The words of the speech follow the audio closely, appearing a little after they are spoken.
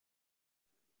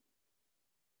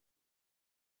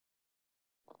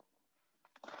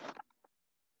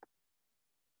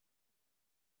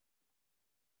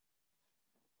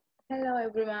Hello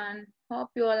everyone. Hope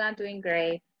you all are doing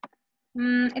great.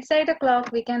 It's 8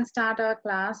 o'clock. We can start our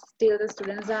class. Still the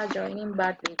students are joining,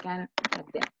 but we can let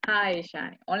them. Hi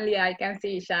Ishani. Only I can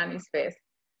see Ishani's face.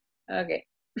 Okay.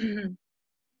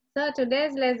 So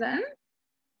today's lesson,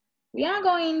 we are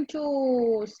going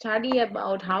to study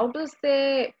about how to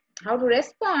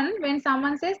respond when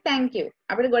someone says thank you.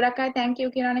 අපිට ගොඩක් අය thank you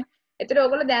කියනවානේ. එතකොට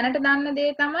ඔයගොල්ලෝ දැනට දන්න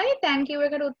දේ තමයි thank you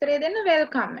එකට උත්තරේ දෙන්න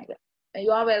welcome එක.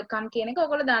 You are welcome කියන එක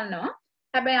ඔයගොල්ලෝ දන්නවා.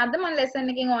 හැබැයි අද මම lesson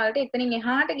එකකින් ඔයාලට එතනින්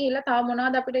එහාට ගිහිල්ලා තව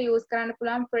මොනවද අපිට use කරන්න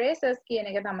පුළුවන් phrases කියන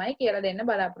එක තමයි කියලා දෙන්න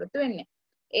බලාපොරොත්තු වෙන්නේ.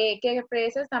 ඒ එක එක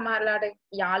phrases සමහරලාට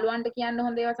යාළුවන්ට කියන්න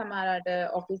හොඳ ඒවා සමහරලාට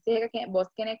office එකක boss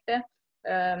කෙනෙක්ට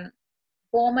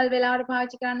formal වෙලාවට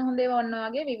පාවිච්චි කරන්න හොඳ ඒවා ඔන්න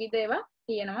වගේ විවිධ ඒවා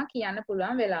තියෙනවා කියන්න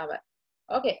පුළුවන් වෙලාව.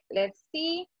 Okay, let's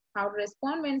see how to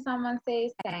respond when someone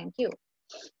says thank you.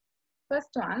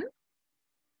 First one,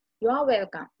 you are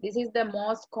welcome. This is the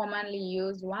most commonly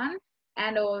used one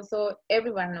and also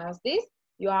everyone knows this.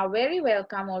 You are very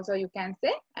welcome also you can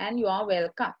say and you are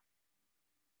welcome.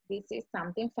 This is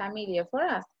something familiar for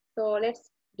us. So let's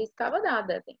discover the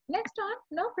other thing. Next one,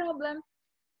 no problem.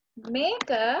 Make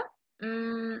a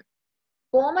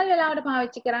formal වෙලාවට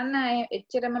පාවිච්චි කරන්න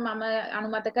එච්චරම මම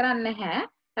අනුමත කරන්නේ නැහැ.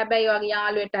 හැබැයි වගේ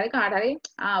යාළුවෙක්ට හරි කාට හරි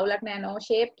අවුලක් නැහැ no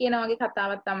shape කියන වගේ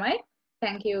කතාවක් තමයි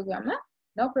thank you ගම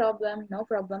no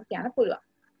problem කියන්න පුළුවන්.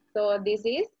 So this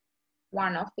is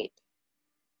one of it.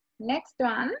 Next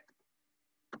one,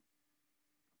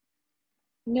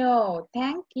 no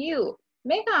thank you.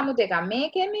 මේක 아무ත එකක්.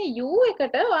 මේකේ මේ you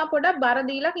එකට ඔයා පොඩක් බර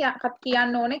දීලා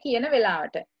කියන්න ඕනේ කියන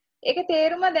වෙලාවට. ඒකේ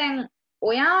තේරුම දැන්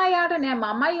ඔයා යාට නෑ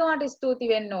මමයි ඔයාට ස්තුති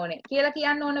වෙන්න ඕනේ කියලා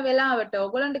කියන්න ඕන වෙලාවට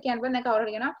ඔයගොල්ලන්ට කියන්න බෑ දැන් කවුරු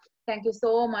හරි කියනවා thank you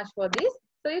so much for this,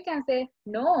 so you can say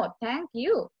no thank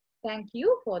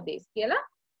you for this කියලා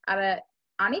අර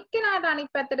අනිත් කෙනාට අනිත්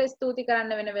පැත්තට ස්තුති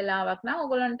කරන්න වෙන වෙලාවක් නම්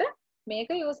ඔයගොල්ලන්ට මේක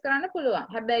use කරන්න පුළුවන්.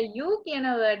 හැබැයි you කියන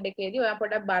word එකේදී ඔයා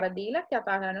පොඩක් බර දීලා කතා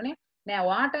කරන්න ඕනේ නෑ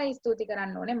ඔයාටයි ස්තුති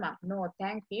කරන්න ඕනේ මම no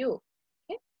thank you.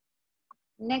 Okay,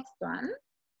 next one,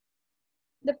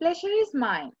 the pleasure is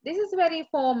mine. This is very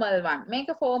formal one.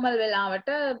 Make a formal වෙලාවට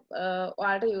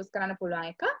ඔයාලට use කරන්න පුළුවන්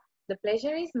එක. The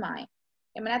pleasure is mine.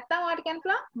 එහෙම නැත්නම් ඔයාලට කියන්න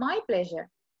පුළුවන් my pleasure.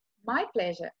 My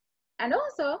pleasure. And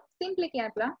also simply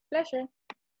කියන්න පුළුවන්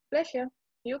pleasure.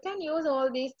 You can use all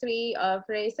these three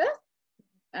phrases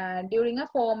during a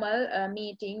formal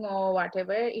meeting or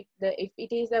whatever. If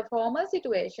it is a formal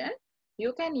situation,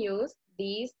 you can use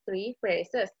these three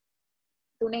phrases.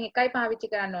 තුනෙන් එකයි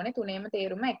පාවිච්චි කරන්න ඕනේ. තුනේම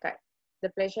තේරුම එකයි. The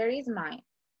pleasure is mine.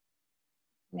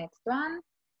 Next one.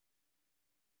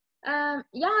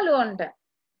 යාළුවන්ට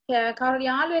කවුරු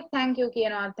යාළුවෙක් thank you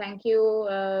කියනවා thank you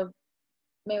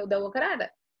මේ උදව්ව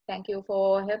කරාට thank you for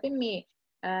helping me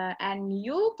and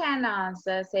you can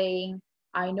answer saying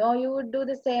I know you would do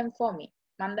the same for me.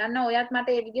 මම දන්නවා ඔයත් මට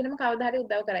ඒ විදිහටම කවදා හරි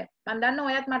උදව් කරයි. මම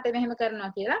දන්නවා ඔයත් මට මෙහෙම කරනවා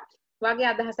කියලා වගේ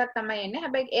අදහසක් තමයි එන්නේ.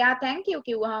 හැබැයි එයා thank you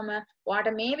කිව්වහම ඔයාට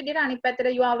මේ විදිහට අනිත් පැත්තට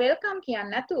you are welcome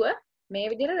කියන්නේ නැතුව මේ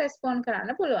විදිහට respond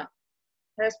කරන්න පුළුවන්.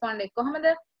 Respond එක කොහමද?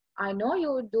 I know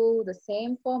you would do the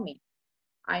same for me.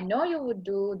 I know you would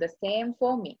do the same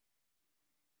for me.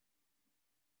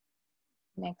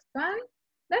 Next one,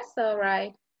 that's all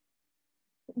right.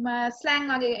 slang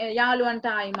වගේ යාළුවන්ට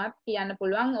ආයිමත් කියන්න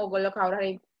පුළුවන්. ඕගොල්ලෝ කවුරු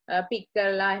හරි pick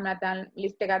කරලා එහෙම නැත්නම්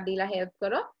lift එකක් දීලා help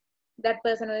කරොත් that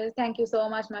person will thank you so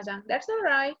much මචං. That's all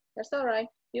right.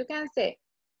 You can say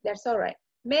that's all right.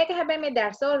 මේක හැබැයි මේ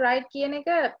that's all right කියන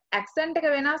එක accent එක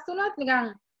වෙනස් වුණොත්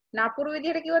නිකන් නපුරු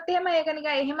විදිහට කිව්වොත් එහෙම ඒක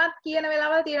නිකන් එහෙමත් කියන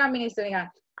වෙලාවල් තියෙනවා මිනිස්සු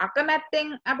නිකන්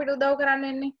අකමැත්තෙන් අපිට උදව් කරන්න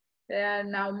වෙන්නේ.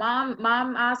 Now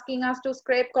mom asking us to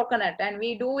scrape coconut and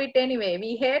we do it anyway.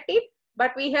 We hate it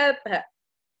but we help her.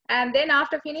 And then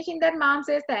after finishing that mom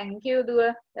says thank you duwa.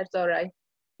 That's all right.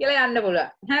 කියලා යන්න පුළුවන්.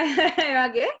 ඒ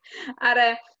වගේ අර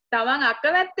තමන්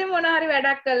අකමැත්තෙන් මොන හරි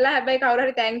වැඩක් කළා හැබැයි කවුරු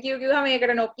හරි thank you කිව්වම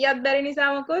ඒකට නොකියත් බැරි නිසා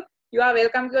මොකොත් you are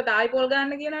welcome කිව්වොත් ආයි පොල්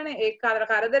ගන්න කියනවනේ ඒක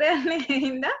කරදරයක් නේ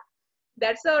හින්දා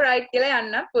that's all right කියලා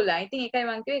යන්නත් පුළුවන්. ඉතින් ඒකයි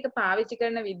මම කිව්වේ ඒක පාවිච්චි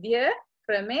කරන විදිය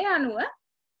ක්‍රමයේ අනුව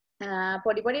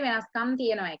පොඩි පොඩි වෙනස්කම්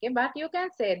තියෙනවා ඒකේ but you can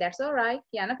say that's all right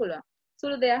කියන්න පුළුවන්.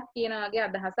 සුළු දෙයක් කියන වගේ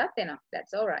අදහසක් එනවා.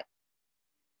 That's all right.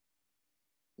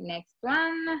 Next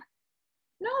one,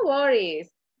 no worries.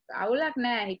 අවුලක්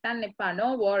නැහැ හිතන්න එපා no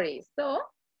worries. So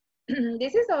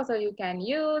this is also you can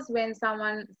use when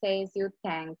someone says you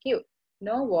thank you.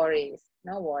 No worries.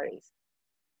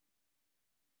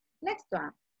 Next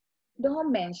one,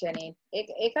 don't mention it.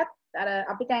 ඒකත් අර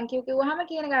අපි thank you කිව්වහම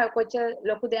කියන එක කොච්චර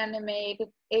ලොකු දෙයක් නෙමේ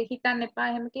ඒක හිතන්න එපා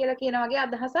එහෙම කියලා කියන වගේ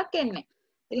අදහසක් එන්නේ.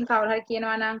 ඉතින් කවුරු හරි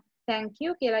කියනවා නම් thank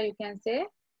you කියලා you can say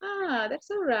that's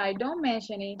all right, don't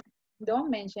mention it.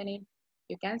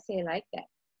 You can say like that.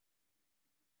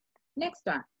 Next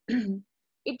one,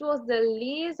 it was the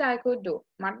least I could do.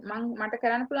 මට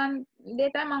කරන්න පුළුවන් දේ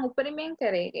තමයි මම උපරිමයෙන්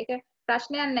කරේ. ඒක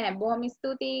ප්‍රශ්නයක් නැහැ. බොහොම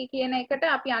ස්තුතියි කියන එකට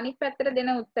අපි අනිත් පැත්තට දෙන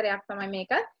උත්තරයක් තමයි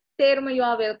මේක. තේරුම you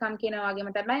are welcome කියන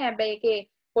වගේම තමයි. හැබැයි ඒකේ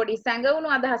පොඩි සැඟවුණු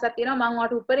අදහසක් තියෙනවා. මම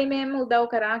ඔයාලට උපරිමයෙන්ම උදව්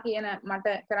කරා කියන මට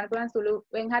කරන්න පුළුවන්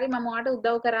සුළුවෙන් හරි මම ඔයාලට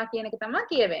උදව් කරා කියන එක තමයි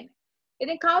කියවෙන්නේ.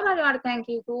 ඉතින් කවුරු හරි ඔයාලට thank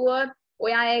you කිව්වොත්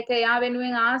ඔයා ඒක එයා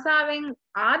වෙනුවෙන් ආසාවෙන්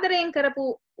ආදරයෙන් කරපු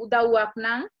උදව්වක්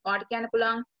නම් ඔයාලට කියන්න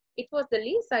පුළුවන් it was the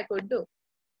least I could do.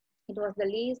 It was the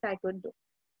least I could do.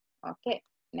 Okay,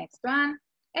 next one.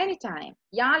 Anytime.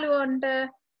 යාළුවන්ට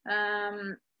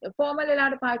formal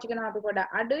වෙලාවට පාවිච්චි කරනවා අපි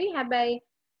පොඩ්ඩක් අඩුයි. හැබැයි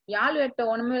යාළුවෙක්ට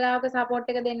ඕනම වෙලාවක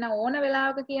සපෝට් එක දෙන්න ඕන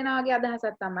වෙලාවක කියන වගේ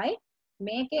අදහසක් තමයි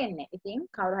මේකේ එන්නේ. ඉතින්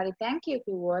කවුරු හරි thank you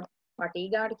කිව්වොත් වට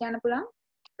ඊගාවට කියන්න පුළුවන්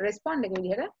respond එක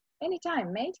විදිහට anytime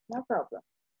mate, no problem.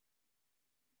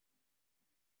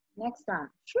 Next one.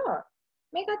 Sure.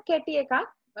 මේකත් කෙටි එකක්.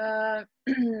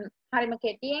 හරිම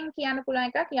කෙටියෙන් කියන්න පුළුවන්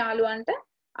එකක් යාළුවන්ට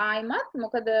ආයිමත්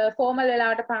මොකද ෆෝමල්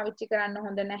වෙලාවට පාවිච්චි කරන්න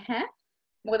හොඳ නැහැ.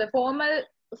 මොකද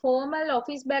ෆෝමල්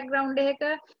ඔෆිස් බෑග්ග්‍රවුන්ඩ් එකක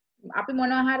අපි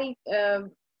මොනවා හරි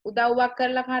උදව්වක්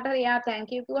කරලා කාට හරි එයා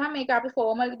thank you කිව්වහම ඒක අපි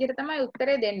ෆෝමල් විදිහට තමයි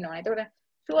උත්තරේ දෙන්න ඕනේ. ඒතකොට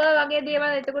sure වගේ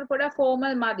දේවල් එතකොට පොඩ්ඩක්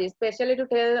ෆෝමල් මදි. especially to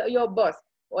tell your boss.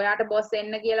 ඔයාට boss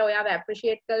එන්න කියලා ඔයාව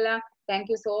appreciate කළා thank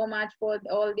you so much for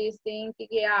all these things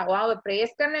කියලා ඔයාව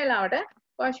praise කරන වෙලාවට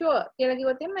sure කියලා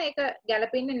කිව්වොත් එහෙම ඒක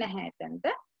ගැලපෙන්නේ නැහැ එතනට.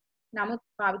 නමුත්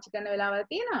පාවිච්චි කරන වෙලාවල්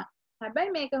තියෙනවා.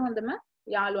 හැබැයි මේක හොඳම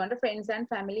යාළුවන්ට friends and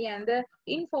family and the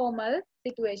informal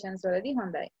situations වලදී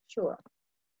හොඳයි. Sure.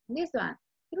 This one.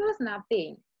 It was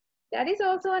nothing. That is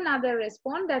also another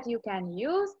response that you can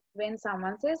use when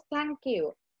someone says thank you.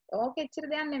 Okay, එච්චර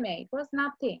දෙයක් නෙමෙයි. It was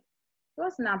nothing. It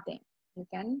was nothing. You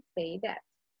can say that.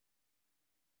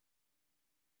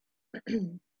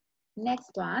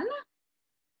 Next one.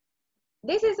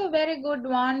 This is a very good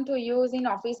one to use in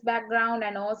office background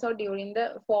and also during the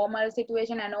formal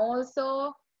situation and also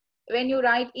when you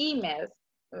write emails.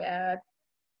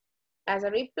 As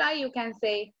a reply, you can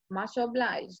say much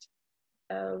obliged.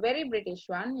 Very British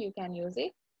one, you can use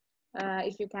it.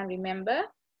 If you can remember,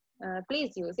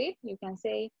 please use it. You can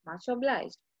say much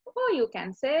obliged. Or you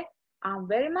can say, I'm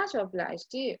very much obliged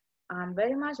to you. I'm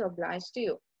very much obliged to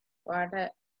you. What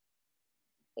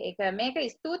ඒක මේක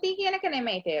ස්තුතියි කියන එක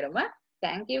නෙමෙයි තේරුම.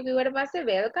 Thank you කිව්වට පස්සේ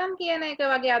welcome කියන එක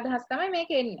වගේ අදහස් තමයි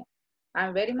මේකේ එන්නේ.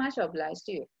 I'm very much obliged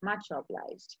to you. Much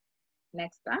obliged.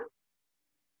 Next one.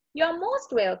 You're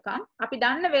most welcome. අපි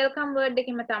දන්න welcome word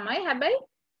එකකින්ම තමයි. හැබැයි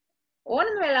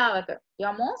ඕනම වෙලාවක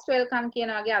you're most welcome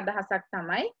කියන වගේ අදහසක්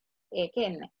තමයි ඒකේ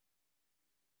එන්නේ.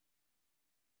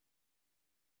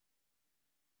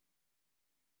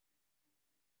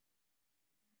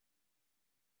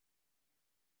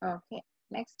 Okay.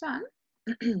 Next one.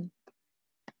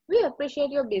 We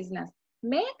appreciate your business.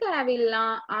 මේක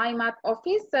ඇවිල්ලා ආයිමත්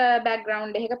ඔෆිස්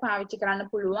බෑග්ග්‍රවුන්ඩ් එකක පාවිච්චි කරන්න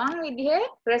පුළුවන් විදිහේ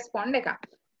රෙස්පොන්ඩ් එකක්.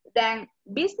 දැන්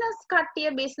බිස්නස්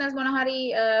කට්ටිය බිස්නස් මොන හරි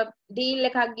ඩීල්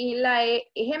එකක් ගිහිල්ලා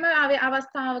එහෙම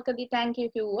අවස්ථාවකදී thank you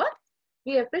කිව්වොත්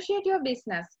we appreciate your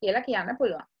business කියලා කියන්න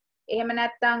පුළුවන්. එහෙම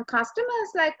නැත්නම්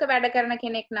කස්ටමර්ස්ලා එක්ක වැඩ කරන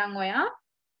කෙනෙක් නම් ඔයා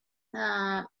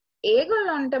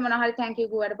ඒගොල්ලන්ට මොන හරි thank you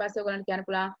කිව්වට පස්සේ ඔයගොල්ලන්ට කියන්න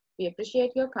පුළුවන් we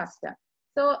appreciate your custom.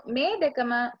 So මේ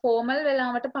දෙකම formal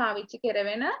වෙලාවට පාවිච්චි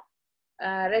කරවෙන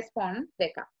response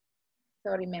දෙකක්. So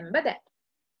remember that.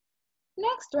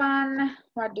 Next one.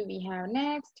 What do we have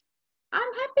next?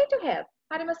 I'm happy to help.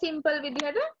 හරිම simple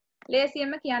විදිහට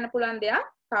ලේසියෙන්ම කියන්න පුළුවන් දෙයක්.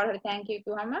 කවුරු හරි thank you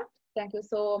කිව්වම thank you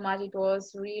so much. It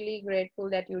was really grateful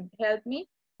that you helped me.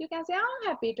 You can say I'm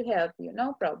happy to help you. No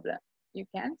problem. You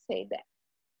can say that.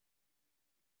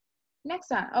 Next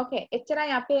one. Okay.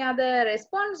 එච්චරයි අපේ අද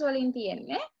response වලින්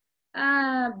තියෙන්නේ.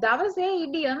 දවසේ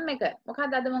idiom එක.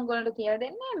 මොකක්ද අද මම ඔයගොල්ලන්ට කියලා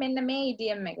දෙන්නේ? මෙන්න මේ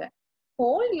idiom එක.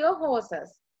 Hold your horses.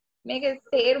 මේක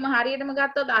තේරුම හරියටම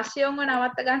ගත්තොත් අශ්වයන්ව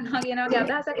නවත්ත ගන්නවා කියන වගේ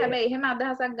අදහසක්. හැබැයි එහෙම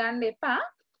අදහසක් ගන්න එපා.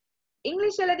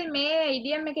 ඉංග්‍රීසි වලදී මේ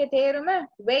idiom එකේ තේරුම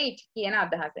wait කියන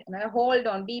අදහස. hold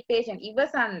on, be patient,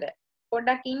 ඉවසන්න.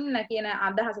 පොඩ්ඩක් ඉන්න කියන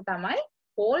අදහස තමයි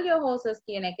hold your horses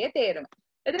කියන එකේ තේරුම.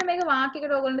 එතන මේක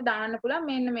වාක්‍යයකට ඔයගොල්ලන්ට දාන්න පුළුවන්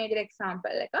මෙන්න මේ විදිහට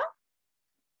example එක.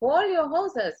 Hold your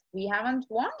horses. We haven't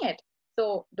won yet. So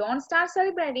don't start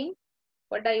celebrating.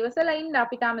 පොඩ්ඩක් ඉවසලා ඉන්න.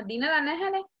 අපි තාම දිනලා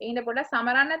නැහැනේ. එහෙනම් පොඩ්ඩක්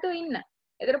සමරන්න නැතුව ඉන්න.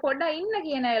 එතන පොඩ්ඩක් ඉන්න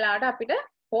කියන වෙලාවට අපිට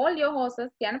hold your horses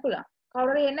කියන්න පුළුවන්.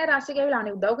 කවුරු හරි එන්නේ රාශිය කියලා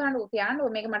අනේ උදව් කරන්නකෝ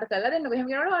කියන්නකෝ මේක මට කරලා දෙන්නකෝ. එහෙම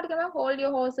කියනකොට ඔයාලට කියනවා hold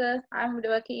your horses. I'm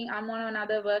working. I'm on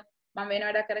another work. මම වෙන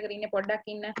වැඩක් කර කර ඉන්නේ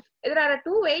පොඩ්ඩක් ඉන්න. එතන අර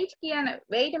to wait කියන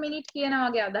wait a minute කියන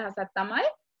වගේ අදහසක් තමයි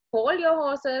hold your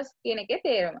horses කියන එකේ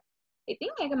තේරුම.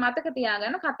 ඉතින් ඒක මතක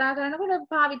තියාගන්න කතා කරනකොට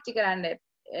පාවිච්චි කරන්න.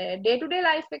 day to day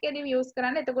life එකේදී use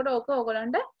කරන්න. එතකොට ඕක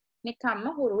ඕගලන්ට නිකම්ම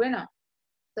හුරු වෙනවා.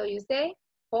 So you say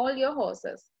hold your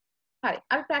horses. Hi,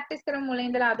 I'll practice කරමු මුලින්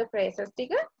ඉඳලා other phrases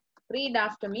ටික. Read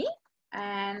after me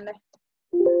and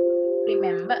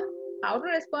remember how to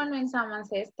respond when someone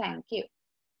says thank you.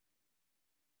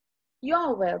 You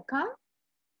are welcome.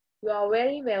 You are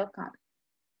very welcome.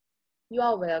 You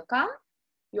are welcome.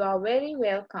 You are very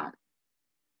welcome.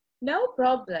 No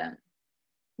problem.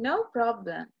 No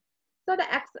problem. So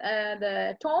the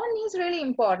tone is really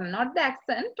important, not the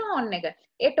accent, tone එක.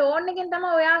 ඒ tone එකෙන් තමයි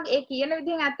ඔයා ඒ කියන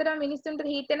විදිහෙන් ඇත්තටම මිනිස්සුන්ට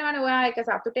හිතෙනවනේ ඔයා ඒක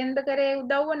සතුටෙන්ද කරේ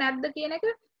උදව්ව නැද්ද කියන එක.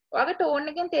 ඔයාගේ tone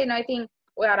එකෙන් තේරෙනවා. ඉතින්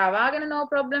ඔයා රවාගෙන no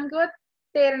problem කිව්වොත්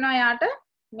තේරෙනවා යාට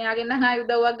මෙයාගෙන් නම් ආයි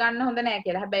උදව්වක් ගන්න හොඳ නැහැ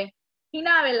කියලා. හැබැයි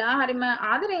hina වෙලා හරිම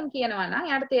ආදරෙන් කියනවා නම්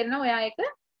යාට තේරෙනවා ඔයා ඒක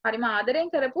හරිම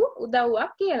ආදරෙන් කරපු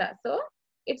උදව්වක් කියලා. So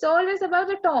it's always about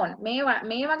the tone.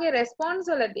 මේ වගේ response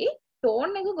වලදී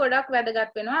tone එක ගොඩක්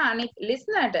වැදගත් වෙනවා අනිත්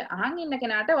listener අහන් ඉන්න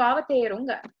කෙනාට වාව තේරුම්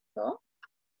ගන්න. So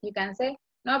you can say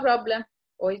no problem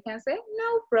or you can say no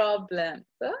problem.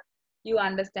 So you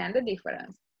understand the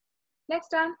difference.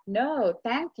 Next one, no,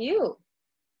 thank you.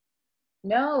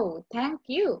 No, thank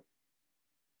you.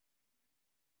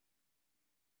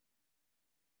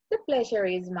 The pleasure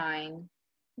is mine.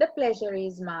 The pleasure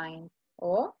is mine.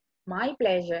 Or my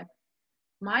pleasure.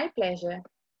 My pleasure.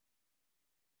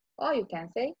 Or you can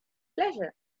say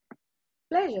pleasure.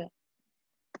 Pleasure.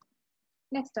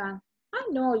 Next one. I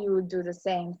know you would do the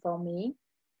same for me.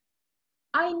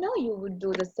 I know you would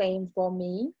do the same for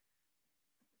me.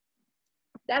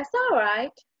 That's all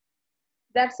right.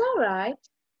 That's all right.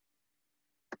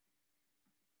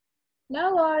 No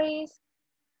worries.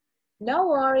 No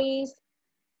worries.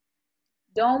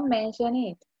 Don't mention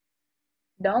it.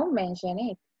 Don't mention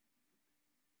it.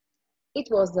 It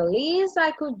was the least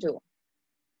I could do.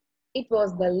 It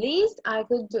was the least I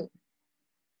could do.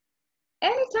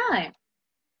 Anytime.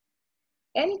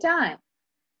 Anytime.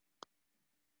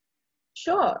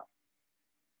 Sure.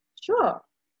 Sure.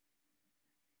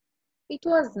 It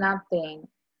was nothing.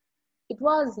 It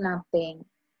was nothing.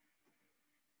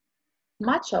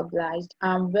 Much obliged.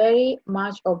 I'm very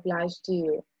much obliged to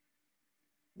you.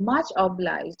 Much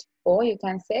obliged. Or you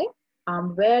can say,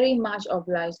 I'm very much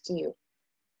obliged to you.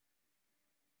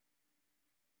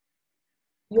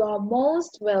 You are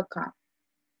most welcome.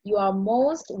 You are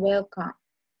most welcome.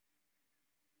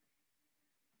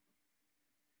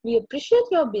 We appreciate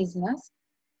your business.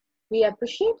 We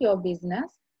appreciate your business.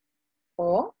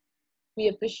 Or we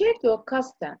appreciate your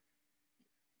custom.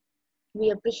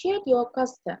 We appreciate your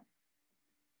custom.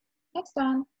 Next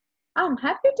one. I'm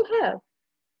happy to help.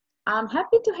 I'm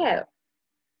happy to help.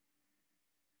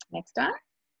 Next one.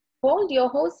 Hold your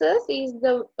horses is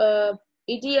the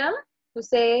idiom to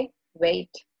say wait.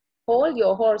 Hold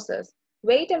your horses.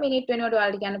 Wait a minute when you're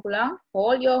doing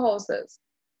hold your horses.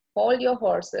 Hold your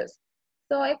horses.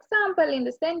 So example in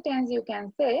the sentence you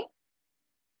can say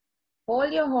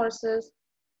hold your horses.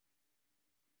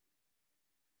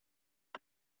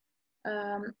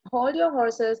 Hold your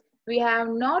horses. We have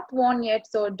not won yet,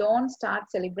 so don't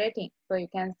start celebrating. So you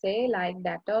can say like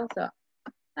that also.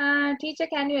 Teacher,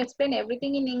 can you explain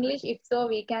everything in English? If so,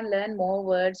 we can learn more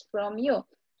words from you.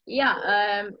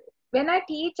 Yeah, when I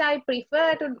teach, I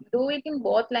prefer to do it in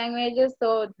both languages.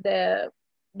 So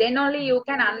then only you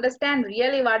can understand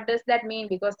really what does that mean,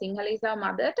 because Sinhala is our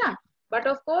mother tongue. But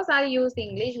of course, I use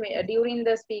English during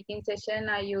the speaking session.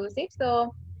 I use it.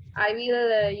 So I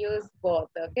will use both.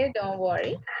 Okay, don't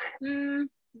worry.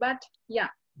 But yeah.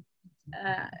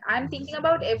 I'm thinking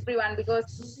about everyone, because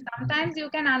sometimes you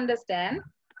can understand,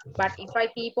 but if I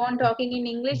keep on talking in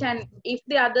English and if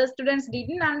the other students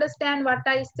didn't understand what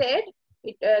I said,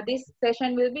 this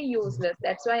session will be useless.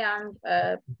 That's why I'm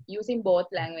using both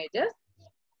languages,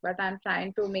 but I'm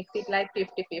trying to mix it like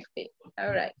 50-50.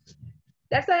 All right.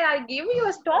 That's why I give you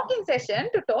a talking session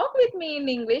to talk with me in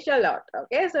English a lot.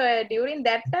 Okay, so during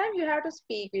that time you have to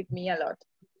speak with me a lot.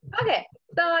 Okay,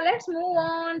 so let's move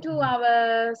on to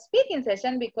our speaking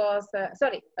session, because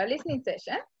a listening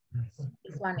session.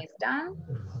 This one is done.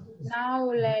 Now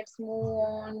let's move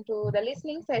on to the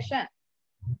listening session.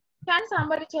 Can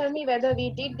somebody tell me whether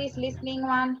we did this listening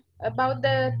one about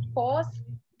the course?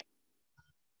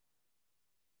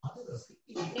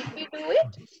 Did we do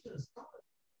it?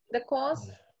 The course,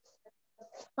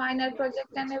 final project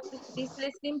and this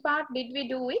listening part, did we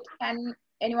do it? Can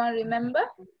anyone remember?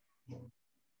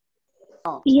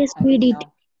 Oh, Yes, we did.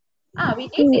 We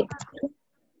did it.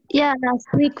 Yeah, last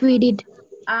week we did.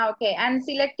 Okay. And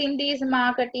selecting these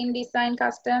marketing, design,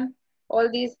 custom,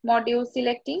 all these modules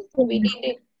selecting, we did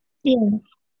it. Yeah.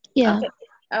 Yeah. Okay.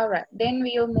 All right. Then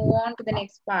we'll move on to the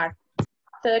next part.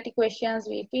 30 questions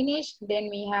we finished. Then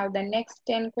we have the next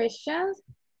 10 questions.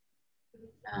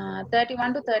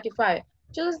 31 to 35.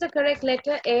 Choose the correct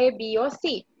letter A, B, or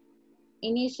C.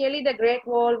 initially the Great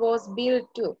Wall was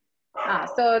built to?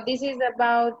 So this is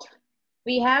about,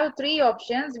 we have 3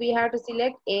 options. We have to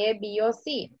select A, B, or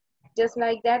C. Just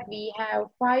like that, we have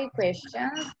 5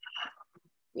 questions.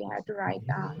 We have to write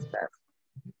the answers.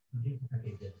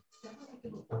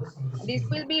 This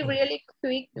will be really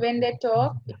quick when they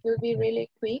talk. It will be really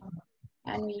quick.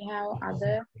 And we have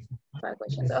other 5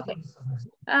 questions. Okay.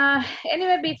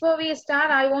 Anyway, before we start,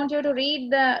 I want you to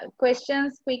read the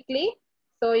questions quickly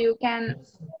so you can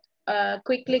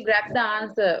quickly grab the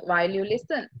answer while you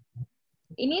listen.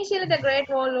 Initially, the Great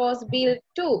Wall was built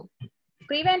to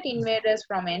prevent invaders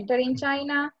from entering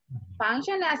China,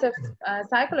 function as a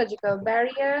psychological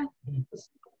barrier,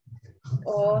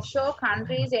 or show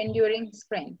countries' enduring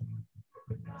strength.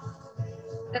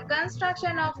 The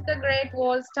construction of the Great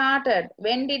Wall started.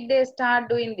 When did they start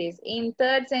doing this? In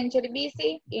 3rd century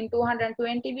BC, in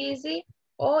 220 BC,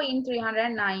 or in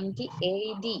 390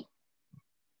 AD?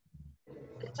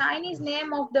 The Chinese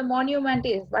name of the monument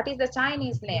is, what is the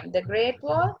Chinese name? The Great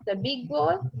Wall, the Big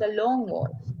Wall, the Long Wall.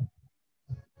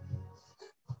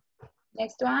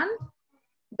 Next one.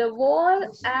 The wall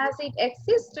as it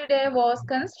exists today was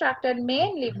constructed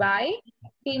mainly by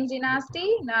Qin dynasty,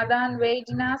 Northern Wei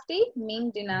dynasty,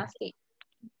 Ming dynasty,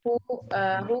 who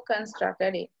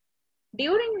constructed it.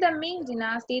 During the Ming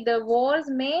dynasty, the wall's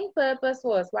main purpose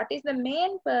was, what is the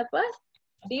main purpose?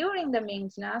 During the Ming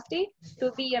dynasty,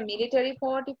 to be a military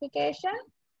fortification,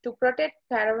 to protect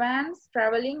caravans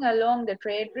traveling along the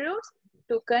trade routes,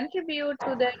 to contribute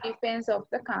to the defense of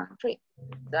the country.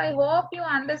 So I hope you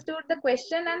understood the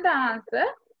question and the answer.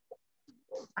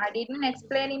 I didn't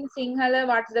explain in Sinhala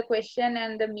what's the question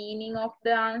and the meaning of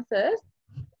the answers.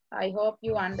 I hope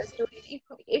you understood it.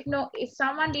 If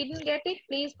someone didn't get it,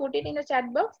 please put it in the chat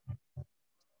box.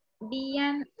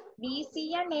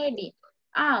 BC and AD.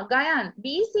 Gayan,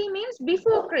 BC means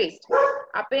before Christ.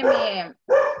 අපේ මේ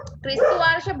ක්‍රිස්තු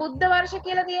වර්ෂ බුද්ධ වර්ෂ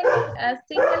කියලා තියෙන්නේ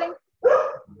සිංහලෙන්.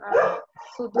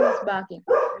 Sudhu's barking.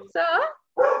 So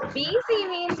BC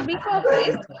means before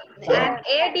Christ and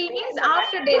AD means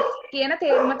after death. කියන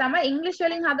තේරුම තමයි ඉංග්‍රීසි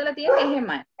වලින් හදලා තියෙන්නේ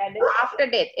එහෙමයි. After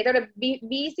death. ඒතකොට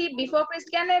BC before Christ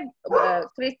කියන්නේ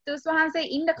ක්‍රිස්තුස් වහන්සේ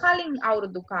ඉන්න කලින්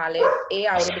අවුරුදු කාලය. ඒ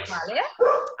අවුරුදු කාලය.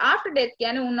 After death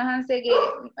කියන්නේ උන්වහන්සේගේ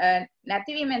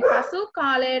නැතිවීමෙන් පසු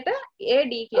කාලයට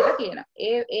AD කියලා කියනවා.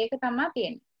 ඒක තමයි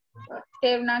තියෙන්නේ.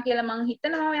 තේරුණා කියලා මම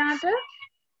හිතනවා ඔයාට.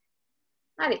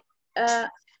 හරි.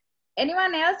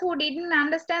 Anyone else who didn't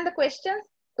understand the questions?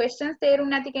 Questions තේරුම්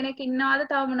නැති කෙනෙක් ඉන්නවද?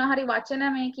 තව මොනවා හරි වචන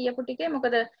මේ කියපු ටිකේ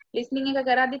මොකද listening එක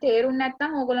කරද්දි තේරුම්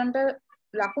නැත්නම් ඕගොල්ලන්ට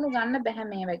ලකුණු ගන්න බෑ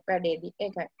මේ වැඩේදී.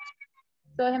 ඒකයි.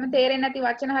 So එහෙම තේරෙන්නේ නැති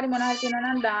වචන හරි මොනවා හරි කියනවා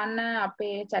නම් දාන්න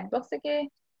අපේ chat box එකේ.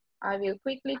 I will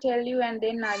quickly tell you and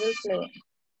then I will play.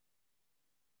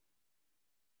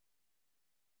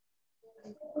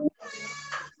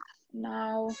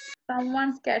 Now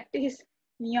someone's cat is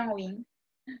meowing.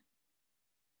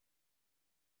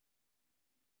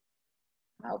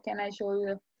 How can I show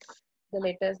you the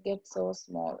letters get so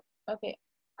small? Okay.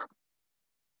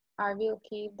 I will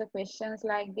keep the questions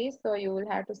like this, so you will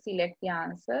have to select the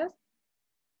answers.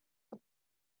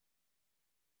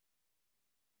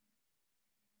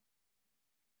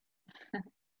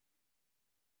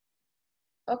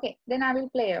 Okay, then I will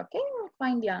play, okay?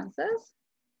 Find the answers.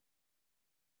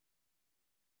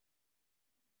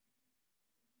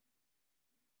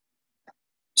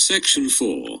 Section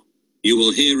 4. You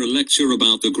will hear a lecture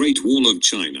about the Great Wall of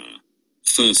China.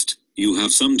 First, you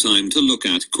have some time to look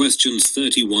at questions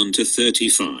 31 to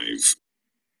 35.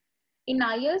 In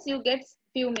IELTS, you get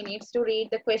few minutes to read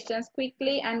the questions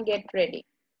quickly and get ready.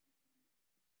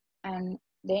 And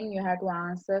then you have to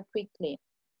answer quickly.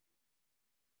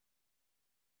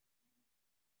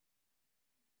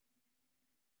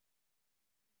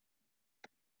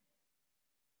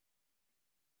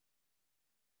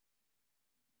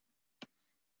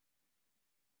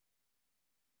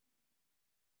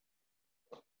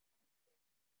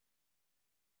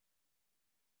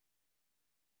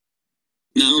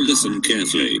 Now listen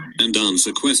carefully and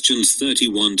answer questions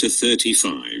 31 to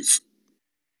 35.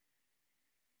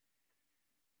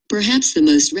 Perhaps the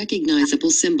most recognizable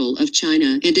symbol of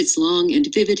China and its long and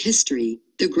vivid history,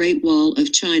 the Great Wall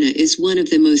of China is one of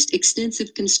the most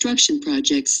extensive construction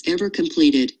projects ever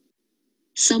completed.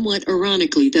 Somewhat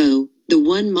ironically though, the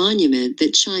one monument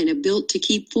that China built to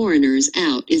keep foreigners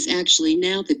out is actually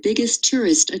now the biggest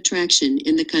tourist attraction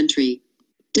in the country.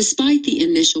 Despite the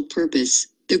initial purpose,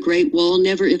 the Great Wall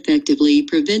never effectively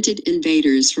prevented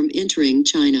invaders from entering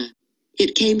China.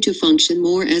 It came to function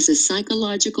more as a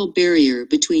psychological barrier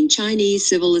between Chinese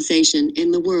civilization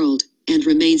and the world, and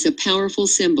remains a powerful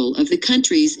symbol of the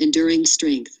country's enduring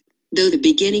strength. Though the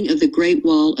beginning of the Great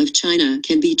Wall of China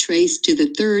can be traced to the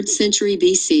 3rd century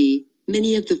BC,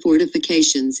 many of the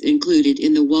fortifications included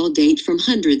in the wall date from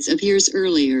hundreds of years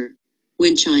earlier,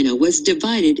 when China was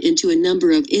divided into a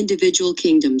number of individual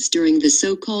kingdoms during the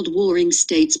so-called Warring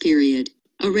States period.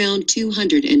 Around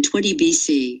 220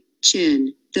 BC,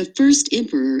 Qin, the first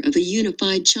emperor of a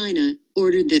unified China,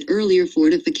 ordered that earlier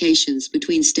fortifications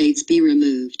between states be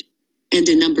removed, and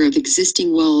a number of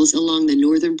existing walls along the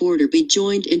northern border be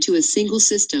joined into a single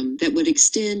system that would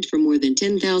extend for more than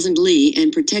 10,000 li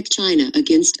and protect China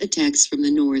against attacks from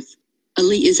the north. A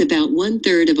li is about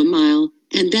 1/3 of a mile,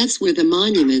 and that's where the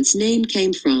monument's name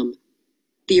came from.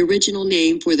 The original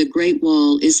name for the Great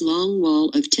Wall is Long Wall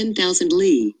of 10,000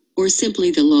 li, or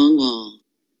simply the Long Wall.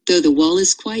 Though the wall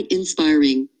is quite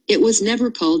inspiring, it was never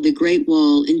called the Great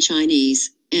Wall in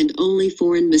Chinese, and only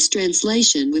foreign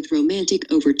mistranslation with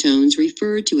romantic overtones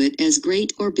referred to it as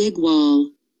Great or Big Wall.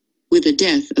 With the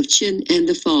death of Qin and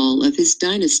the fall of his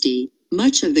dynasty,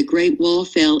 much of the Great Wall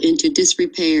fell into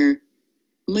disrepair.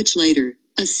 Much later,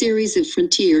 a series of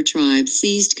frontier tribes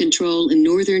seized control in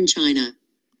northern China.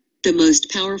 The most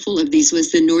powerful of these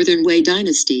was the Northern Wei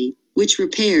dynasty, which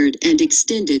repaired and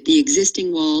extended the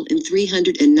existing wall in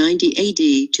 390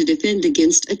 AD to defend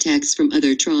against attacks from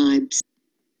other tribes.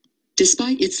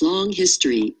 Despite its long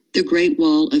history, the Great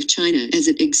Wall of China as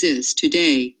it exists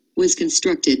today was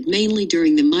constructed mainly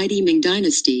during the mighty Ming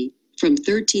dynasty, from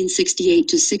 1368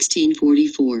 to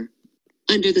 1644.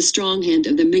 Under the strong hand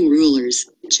of the Ming rulers,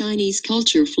 Chinese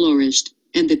culture flourished,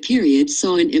 and the period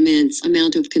saw an immense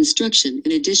amount of construction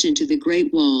in addition to the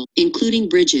Great Wall, including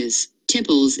bridges,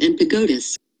 temples and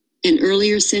pagodas. In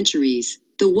earlier centuries,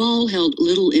 the wall held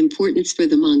little importance for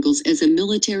the Mongols as a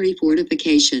military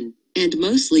fortification, and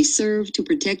mostly served to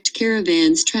protect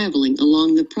caravans traveling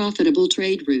along the profitable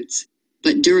trade routes.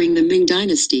 But during the Ming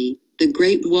dynasty, the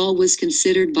Great Wall was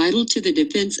considered vital to the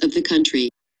defense of the country.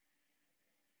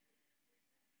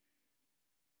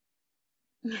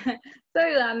 So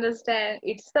you understand,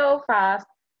 it's so fast.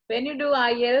 When you do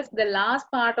IELTS, the last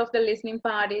part of the listening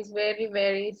part is very,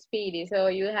 very speedy. So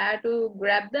you have to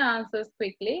grab the answers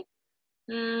quickly.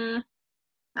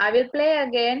 I will play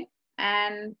again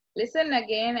and listen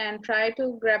again and try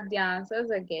to grab the answers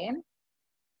again.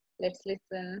 Let's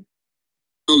listen.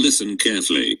 Now listen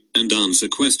carefully and answer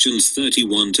questions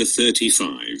 31 to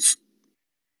 35.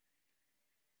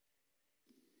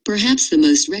 Perhaps the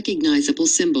most recognizable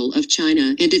symbol of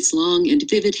China and its long and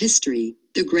vivid history,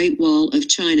 the Great Wall of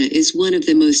China is one of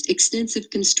the most extensive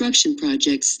construction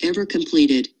projects ever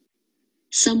completed.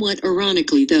 Somewhat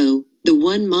ironically though, the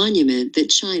one monument that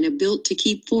China built to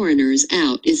keep foreigners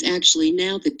out is actually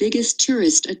now the biggest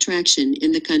tourist attraction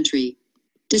in the country.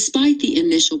 Despite the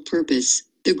initial purpose,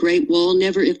 the Great Wall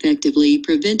never effectively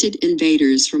prevented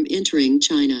invaders from entering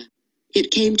China.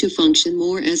 It came to function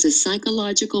more as a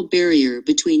psychological barrier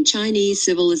between Chinese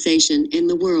civilization and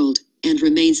the world, and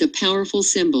remains a powerful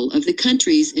symbol of the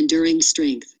country's enduring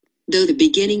strength. Though the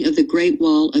beginning of the Great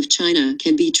Wall of China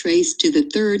can be traced to the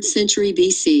 3rd century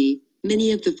BC,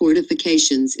 many of the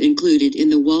fortifications included in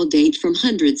the wall date from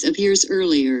hundreds of years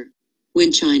earlier,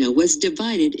 when China was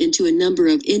divided into a number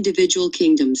of individual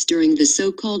kingdoms during the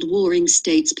so-called Warring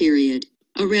States period.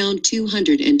 Around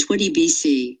 220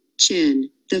 BC, Qin,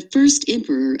 the first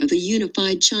emperor of a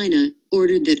unified China,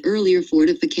 ordered that earlier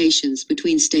fortifications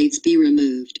between states be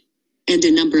removed, and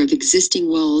a number of existing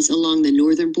walls along the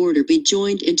northern border be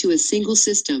joined into a single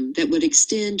system that would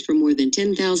extend for more than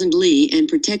 10,000 li and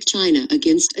protect China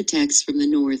against attacks from the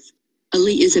north. A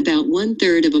li is about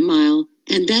 1/3 of a mile,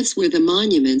 and that's where the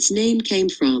monument's name came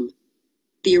from.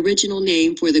 The original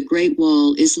name for the Great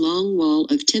Wall is Long Wall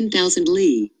of 10,000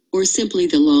 li, or simply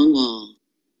the Long Wall.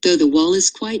 Though the wall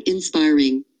is quite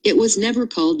inspiring, it was never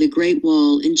called the Great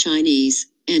Wall in Chinese,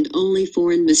 and only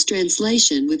foreign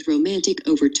mistranslation with romantic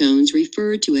overtones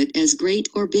referred to it as Great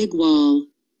or Big Wall.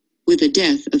 With the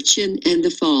death of Qin and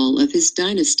the fall of his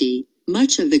dynasty,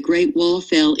 much of the Great Wall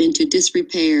fell into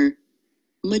disrepair.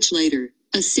 Much later,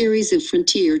 a series of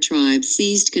frontier tribes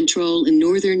seized control in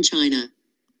northern China.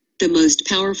 The most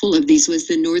powerful of these was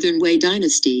the Northern Wei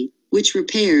dynasty, which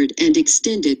repaired and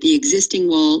extended the existing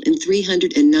wall in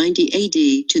 390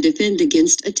 AD to defend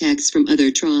against attacks from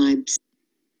other tribes.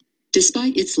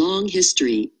 Despite its long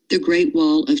history, the Great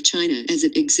Wall of China as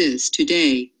it exists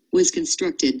today was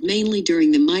constructed mainly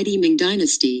during the mighty Ming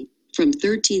dynasty, from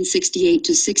 1368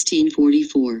 to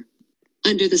 1644.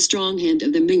 Under the strong hand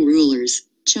of the Ming rulers,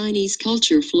 Chinese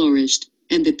culture flourished,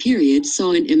 and the period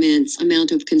saw an immense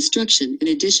amount of construction in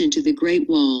addition to the Great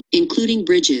Wall, including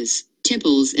bridges,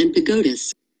 temples and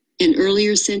pagodas. In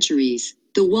earlier centuries,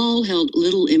 the wall held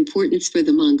little importance for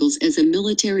the Mongols as a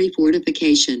military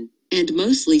fortification, and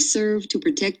mostly served to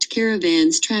protect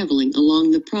caravans traveling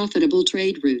along the profitable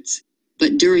trade routes.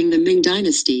 But during the Ming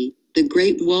Dynasty, the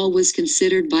Great Wall was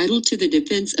considered vital to the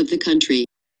defense of the country.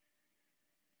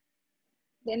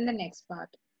 Then the next part.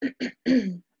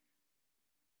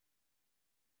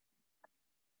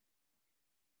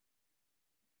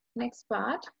 Next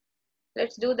part.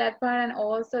 Let's do that part, and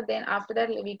also then after that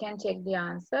we can check the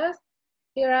answers.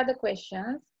 Here are the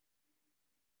questions.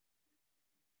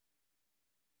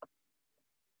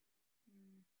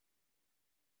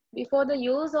 Before the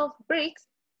use of bricks,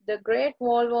 the Great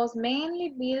Wall was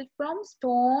mainly built from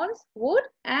stones, wood,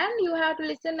 and you have to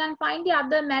listen and find the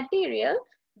other material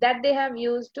that they have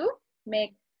used to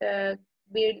make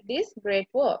build this Great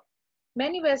Wall.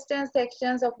 Many western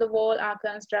sections of the wall are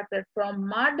constructed from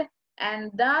mud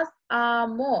and thus are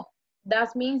more.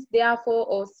 Thus means therefore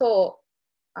or so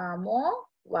are more.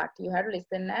 What? You have to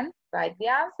listen and write the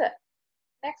answer.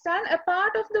 Next one, a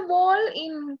part of the wall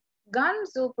in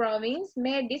Gansu province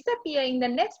may disappear in the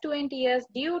next 20 years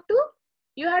due to,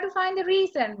 you have to find the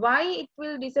reason why it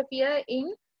will disappear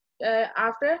in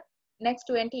after next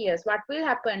 20 years. What will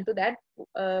happen to that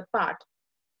part?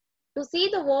 To see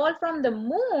the wall from the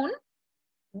moon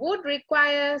would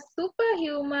require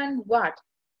superhuman what?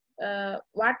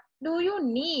 What do you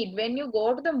need when you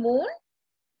go to the moon?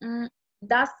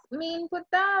 Thus mean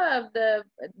the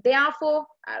therefore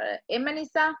එම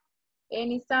නිසා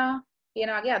කියන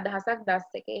වගේ අදහසක් thus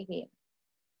එකේ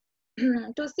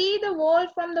තියෙනවා. To see the world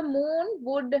from the moon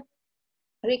would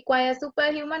require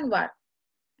superhuman what?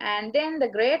 And then the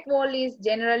Great Wall is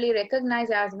generally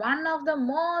recognized as one of the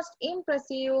most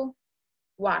impressive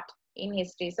what in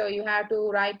history. So you have to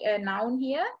write a noun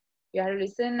here. You have to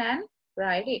listen and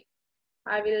write it.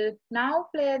 I will now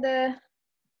play the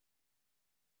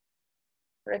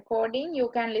recording. You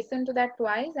can listen to that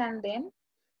twice and then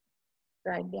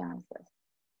write the answers.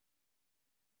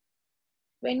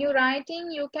 When you're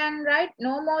writing, you can write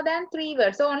no more than 3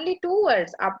 words. So only 2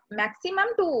 words, up maximum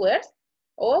 2 words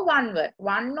or 1 word.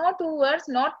 1 or 2 words,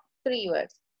 not 3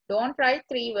 words. Don't write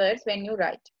 3 words when you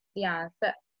write the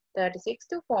answer. 36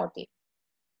 to 40.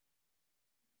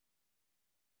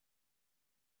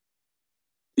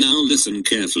 Now listen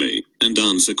carefully and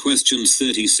answer questions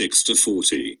 36 to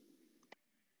 40.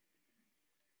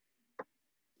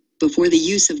 Before the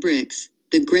use of bricks,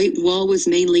 the Great Wall was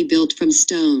mainly built from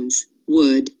stones,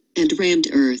 wood, and rammed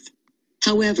earth.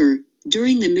 However,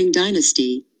 during the Ming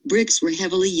Dynasty, bricks were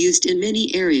heavily used in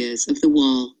many areas of the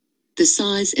wall. The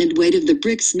size and weight of the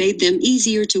bricks made them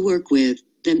easier to work with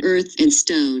than earth and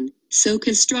stone, so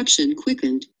construction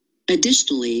quickened.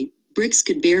 Additionally, bricks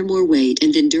could bear more weight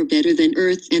and endure better than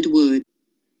earth and wood.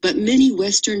 But many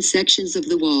western sections of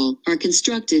the wall are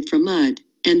constructed from mud,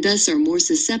 and thus are more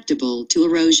susceptible to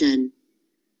erosion.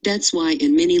 That's why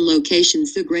in many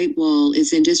locations the Great Wall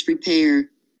is in disrepair.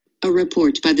 A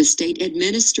report by the State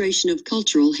Administration of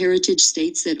Cultural Heritage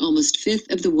states that almost a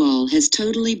fifth of the wall has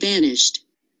totally vanished.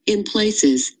 In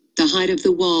places, the height of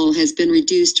the wall has been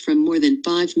reduced from more than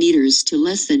 5 meters to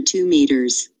less than 2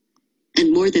 meters.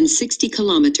 And more than 60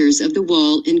 kilometers of the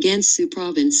wall in Gansu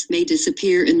province may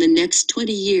disappear in the next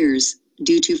 20 years,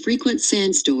 due to frequent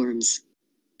sandstorms.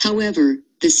 However,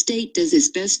 the state does its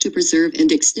best to preserve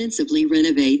and extensively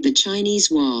renovate the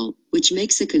Chinese wall, which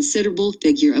makes a considerable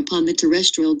figure upon the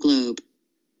terrestrial globe.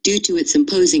 Due to its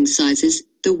imposing sizes,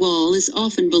 the wall is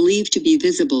often believed to be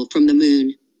visible from the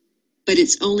moon. But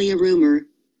it's only a rumor.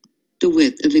 The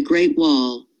width of the Great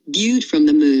Wall, viewed from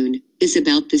the moon, is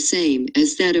about the same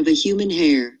as that of a human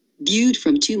hair, viewed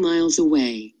from 2 miles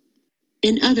away.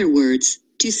 In other words,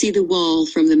 to see the wall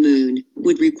from the moon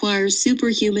would require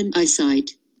superhuman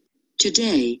eyesight.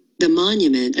 Today, the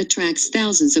monument attracts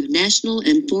thousands of national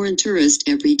and foreign tourists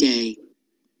every day.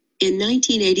 In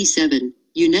 1987,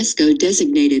 UNESCO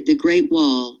designated the Great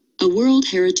Wall a World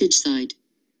Heritage Site.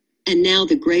 And now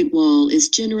the Great Wall is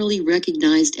generally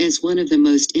recognized as one of the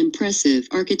most impressive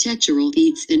architectural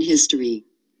feats in history.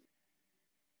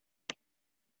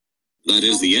 That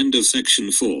is the end of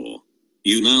section 4.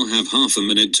 You now have half a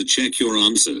minute to check your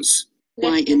answers.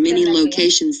 Why in many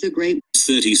locations the Great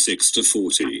 36 to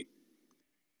 40.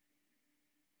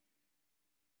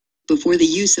 Before the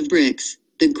use of bricks,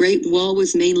 the Great Wall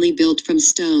was mainly built from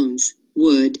stones,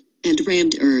 wood, and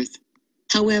rammed earth.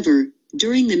 However,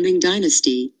 during the Ming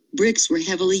Dynasty, bricks were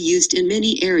heavily used in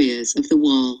many areas of the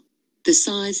wall. The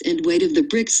size and weight of the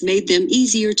bricks made them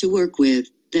easier to work with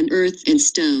than earth and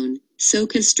stone, so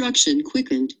construction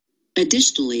quickened.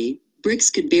 Additionally, bricks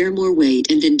could bear more weight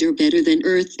and endure better than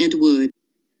earth and wood.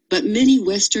 But many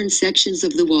western sections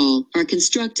of the wall are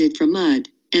constructed from mud,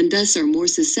 and thus are more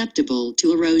susceptible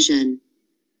to erosion.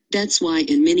 That's why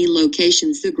in many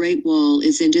locations the Great Wall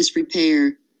is in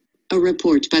disrepair. A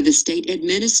report by the State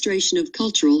Administration of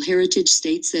Cultural Heritage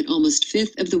states that almost a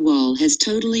fifth of the wall has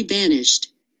totally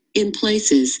vanished. In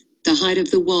places, the height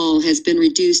of the wall has been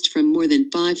reduced from more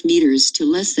than 5 meters to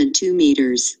less than 2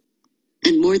 meters.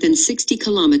 And more than 60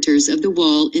 kilometers of the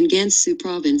wall in Gansu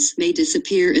province may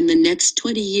disappear in the next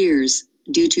 20 years,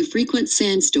 due to frequent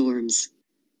sandstorms.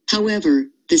 However,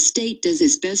 the state does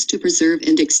its best to preserve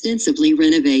and extensively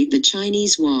renovate the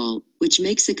Chinese wall, which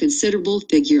makes a considerable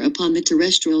figure upon the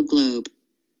terrestrial globe.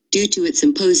 Due to its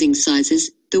imposing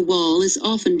sizes, the wall is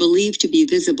often believed to be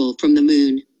visible from the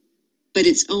moon. But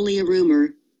it's only a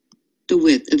rumor. The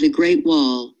width of the Great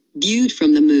Wall, viewed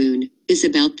from the moon, is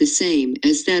about the same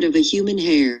as that of a human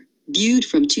hair, viewed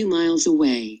from 2 miles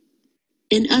away.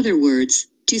 In other words,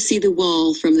 to see the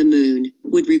wall from the moon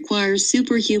would require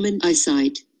superhuman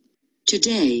eyesight.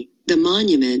 Today, the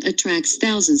monument attracts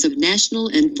thousands of national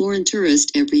and foreign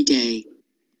tourists every day.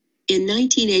 In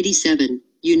 1987,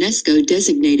 UNESCO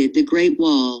designated the Great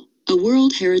Wall a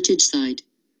World Heritage Site.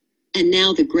 And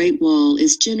now the Great Wall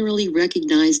is generally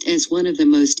recognized as one of the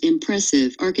most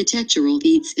impressive architectural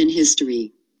feats in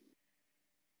history.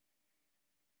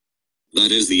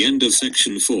 That is the end of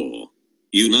section 4.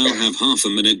 You now have half a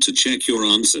minute to check your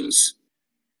answers.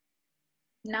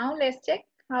 Now let's check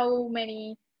how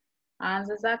many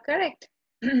answers are correct.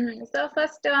 So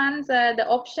first answer, the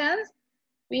options,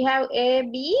 we have A,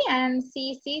 B and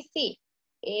C, C, C.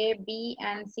 A, B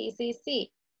and C, C,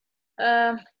 C.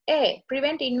 A,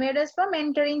 prevent invaders from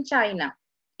entering China.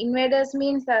 Invaders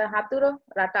means haturo,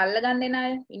 rata allaganne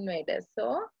ay invaders.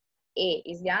 So A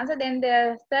is the answer. Then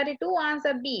the 32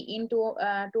 answer B into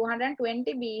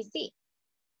 220 BC.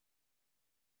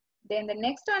 Then the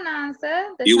next one answer.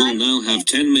 You will now have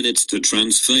 10 minutes to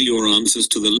transfer your answers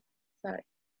to the... Sorry.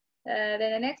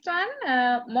 Then the next one,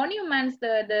 monuments,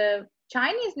 the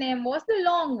Chinese name was the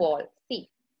Long Wall, C.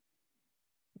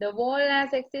 The wall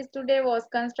as exists today was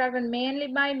constructed mainly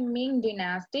by Ming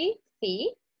Dynasty,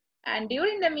 C. And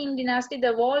during the Ming Dynasty,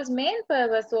 the wall's main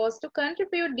purpose was to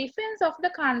contribute defense of the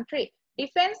country.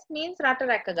 Defense means rata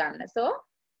rakaganna. So,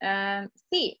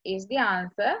 C is the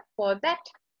answer for that.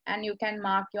 And you can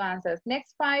mark your answers.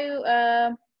 Next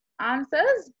 5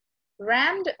 answers,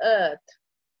 rammed earth.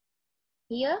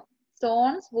 Here,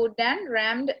 stones, wood and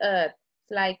rammed earth,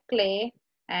 like clay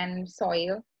and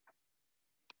soil.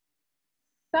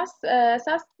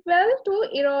 Susceptible to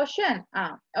erosion.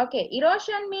 Okay.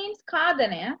 Erosion means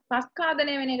khadane. First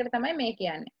khadane when you tamai make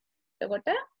yanne. So what?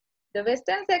 The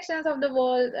western sections of the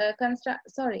wall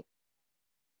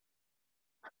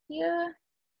Here,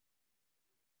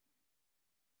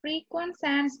 frequent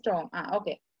sandstorm.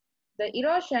 Okay. The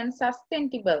erosion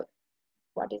sustainable.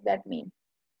 What does that mean?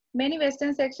 Many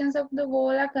western sections of the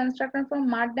wall are constructed from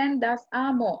mud and thus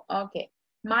are more. Okay.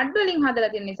 Mud වලින් හදලා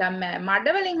තියෙන නිසා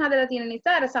මඩ වලින් හදලා තියෙන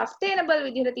නිසා අර සස්ටේනබල්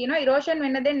විදිහට තියෙනවා ඉරෝෂන්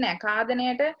වෙන්න දෙන්නේ නැහැ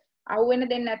කාදනයට අහු වෙන්න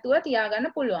දෙන්නේ නැතුව තියාගන්න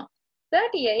පුළුවන්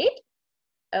 38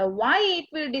 why it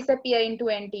will disappear in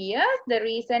 20 years the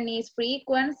reason is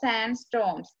frequent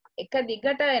sandstorms එක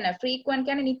දිගට එන frequent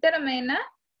කියන්නේ නිතරම එන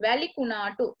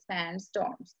වැලිකුණාටු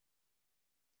sandstorms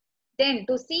then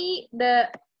to see the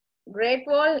Great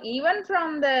Wall even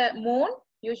from the moon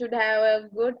you should have a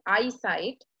good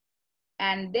eyesight.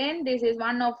 And then this is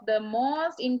one of the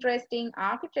most interesting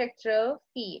architectural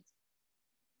feats.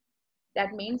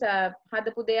 That means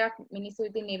හදපු දෙයක් මිනිස්සු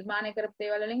ඉතින් නිර්මාණය කරපු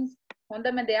දේවල් වලින්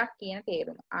හොඳම දෙයක් කියන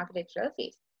තේරුම architectural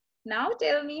feats. Now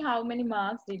tell me how many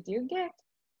marks did you get?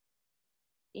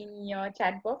 In your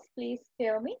chat box please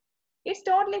tell me. It's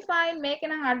totally fine. මේක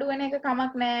නම් අඩු වෙන එක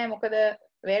කමක් නැහැ. මොකද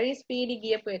very speedy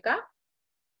ගියපු එක.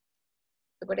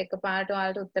 එතකොට එකපාරට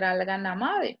ඔයාලට උත්තර අල්ල ගන්න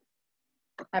අමාරුයි.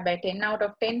 About 10 out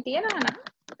of 10 තියනවා නම්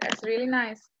that's really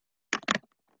nice.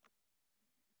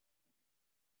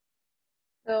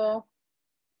 So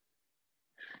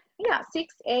yeah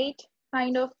 6 8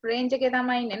 kind of range එකේ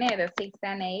තමයි ඉන්නේ නේද 6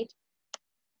 and 8.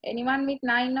 Anyone with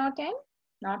 9 or 10?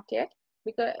 Not yet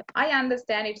because I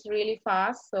understand it's really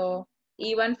fast so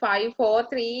even 5 4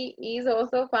 3 is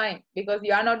also fine because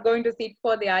you are not going to sit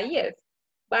for the IELTS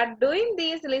but doing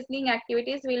these listening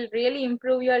activities will really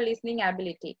improve your listening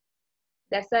ability.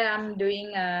 That's why I'm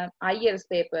doing IELTS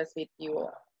papers with you.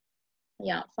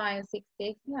 Yeah, 5, 6,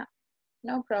 6. Yeah,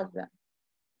 no problem.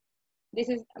 This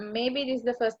is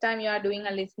the first time you are doing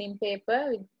a listening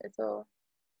paper. So,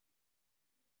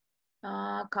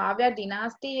 Kavya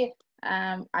dynasty.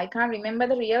 I can't remember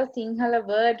the real Sinhala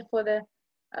word for the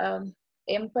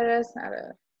emperors.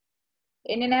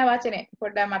 එන්නේ නැහැ වචනේ.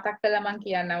 පොඩ්ඩක් මතක් කළා මං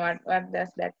කියන්න what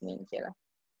does that mean කියලා.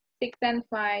 6 and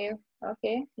 5.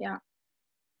 Okay, yeah.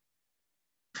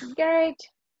 Great.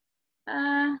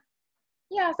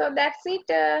 Yeah, so that's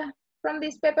it. From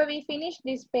this paper, we finished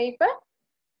this paper.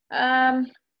 Um,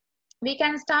 we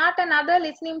can start another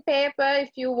listening paper if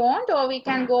you want, or we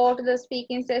can go to the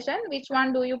speaking session. Which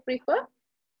one do you prefer?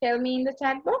 Tell me in the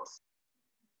chat box.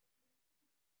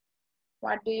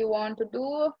 What do you want to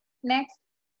do next?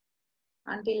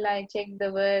 Until I check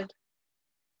the word.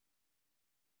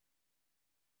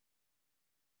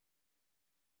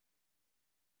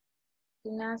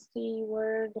 Dynasty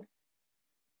word.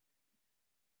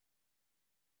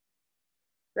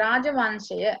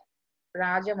 Rajavanshaye.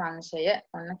 Rajavanshaye.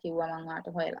 ඔන්න කිව්වා මං ඔයාට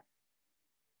හොයලා.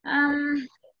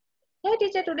 Hey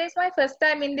teacher, today is my first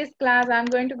time in this class. I'm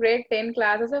going to grade 10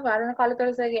 classes. So Varuna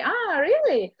Kalakal said,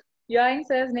 really? You are in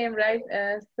sir's name, right?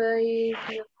 Sir is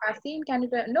your cousin. Can you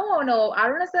tell? No.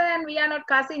 Aruna sir and we are not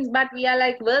cousins, but we are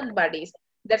like work buddies.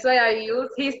 That's why I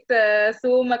use his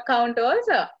Zoom account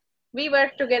also. We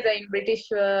work together in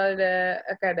British World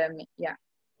Academy. Yeah.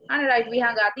 And right,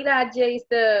 Vihanga Atirajya is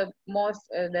the most,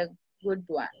 the good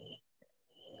one.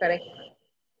 Correct.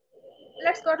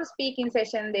 Let's go to speaking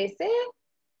session, they say.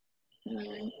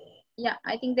 Yeah,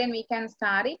 I think then we can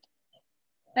start it.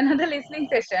 Another listening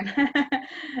session.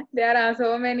 There are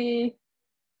so many.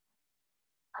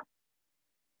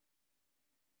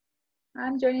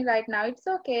 I'm joining right now. It's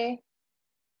okay.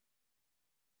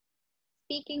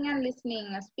 Speaking and listening.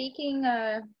 Speaking,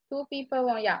 two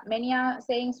people. Yeah, many are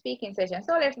saying speaking session.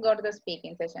 So let's go to the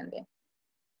speaking session then.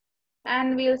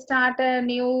 And we'll start a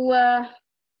new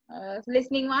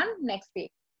listening one next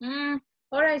week.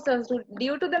 All right, so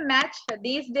due to the match,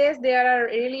 these days there are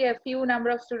really a few number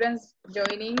of students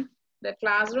joining the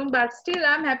classroom, but still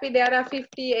I'm happy there are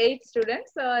 58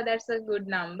 students, so that's a good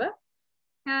number.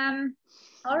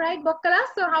 All right, Bokkala,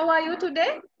 so how are you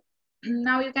today?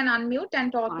 Now you can unmute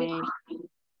and talk with me.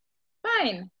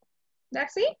 Fine.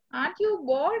 That's it? Aren't you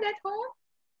bored at home?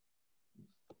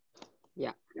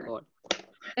 Yeah, bored.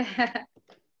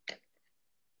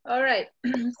 All right,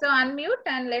 so unmute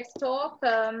and let's talk.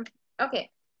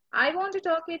 Okay, I want to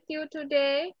talk with you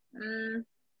today.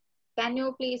 Can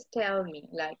you please tell me,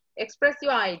 like, express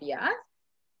your ideas?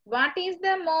 What is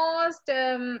the most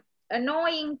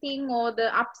annoying thing or the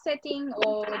upsetting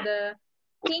or the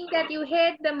thing that you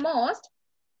hate the most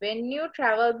when you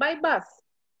travel by bus?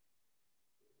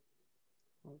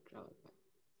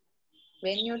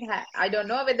 When you have, I don't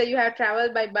know whether you have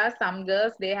traveled by bus. Some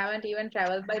girls, they haven't even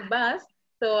traveled by bus.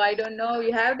 So I don't know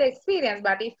you have the experience,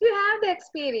 but if you have the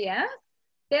experience,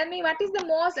 tell me what is the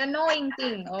most annoying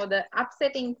thing or the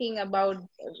upsetting thing about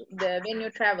the when you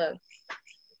travel?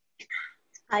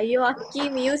 AYYO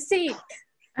AYO music.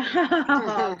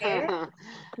 Okay.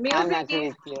 I'm agree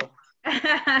with you.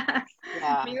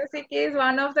 Yeah. Music is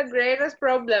one of the greatest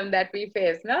problem that we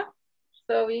face, no?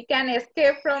 So we can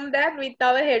escape from that with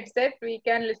our headset. We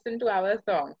can listen to our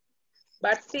song.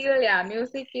 But still, yeah,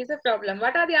 music is a problem.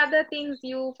 What are the other things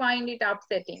you find it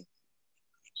upsetting?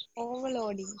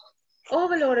 Overloading.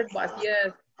 Overloaded bus,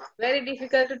 yes. Very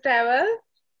difficult to travel.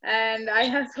 And I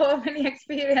have so many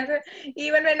experiences.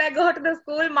 Even when I go to the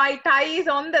school, my tie is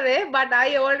on the way, but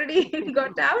I already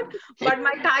got out, but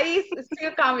my tie is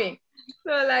still coming.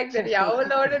 So like that, yeah,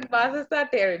 overloaded buses are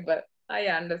terrible. I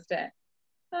understand.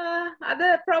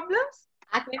 Other problems?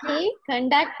 Aki,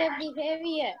 conductor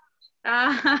behavior.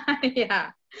 Yeah.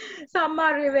 Some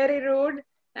are very rude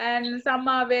and some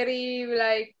are very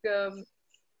like,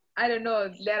 I don't know,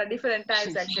 there are different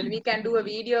types actually. We can do a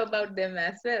video about them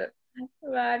as well.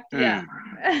 But yeah.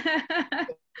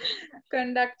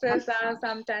 Conductors are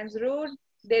sometimes rude.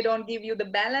 They don't give you the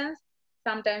balance.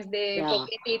 Sometimes they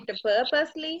forget it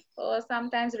purposely, or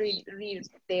sometimes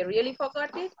they really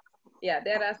forgot it. Yeah,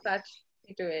 there are such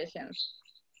situations.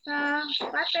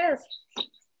 What else?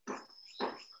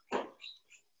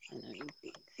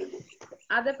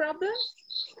 Other problems?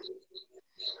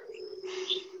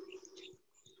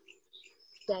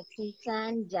 Jackie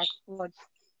Chan jackpot.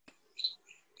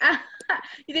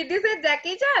 Did you say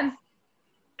Jackie Chan?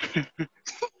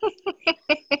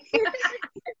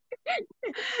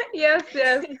 Yes.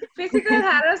 Physical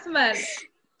harassment.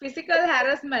 Physical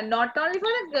harassment, not only for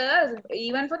the girls,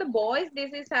 even for the boys,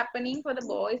 this is happening for the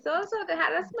boys also, the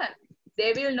harassment.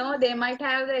 They will know, they might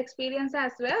have the experience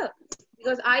as well.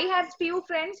 Because I had few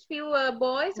friends, few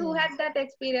boys who had that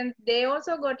experience. They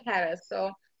also got harassed.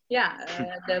 So yeah,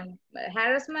 the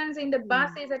harassments in the bus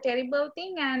is a terrible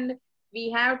thing, and we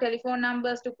have telephone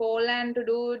numbers to call and to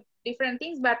do different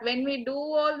things. But when we do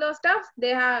all those stuff,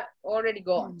 they are already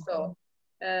gone. So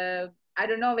I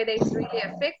don't know whether it's really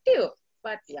effective,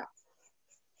 but yeah,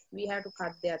 we have to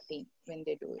cut their thing when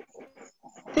they do it.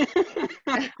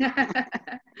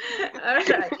 All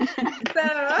right. So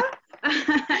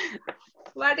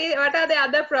what are the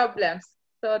other problems?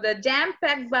 So the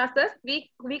jam-packed buses,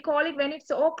 we call it when it's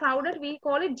so crowded, we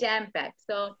call it jam-packed.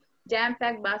 So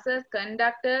jam-packed buses,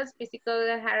 conductors, physical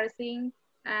harassing,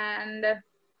 and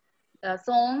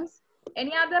songs.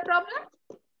 Any other problem?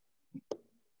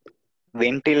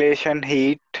 Ventilation,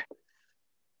 heat.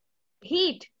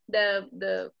 Heat.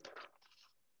 The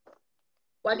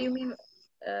what do you mean?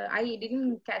 I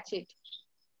didn't catch it.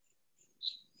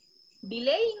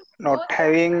 Delaying? Not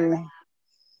having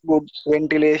good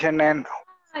ventilation and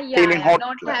feeling Yeah, hot.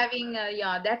 not having,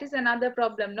 yeah, that is another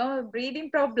problem. No,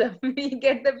 breathing problem. We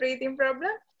get the breathing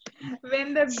problem.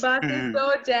 When the bus is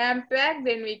so jam-packed,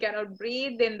 then we cannot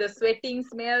breathe, then the sweating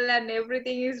smell and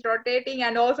everything is rotating,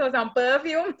 and also some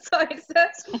perfume. So it's a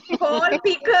whole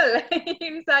pickle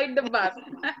inside the bus.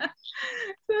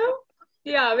 So,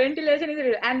 yeah, ventilation is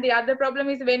real. And the other problem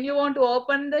is when you want to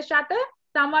open the shutter,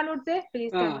 someone would say,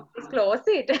 please, can you please close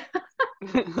it?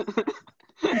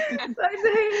 So it's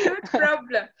a huge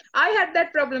problem. I had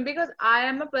that problem because I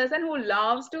am a person who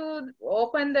loves to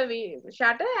open the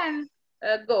shutter and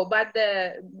go. But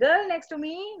the girl next to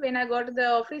me, when I go to the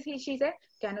office, she said,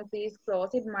 can you please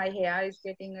close it? My hair is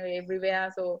getting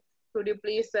everywhere. So could you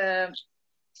please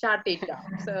shut it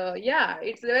down? So yeah,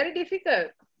 it's very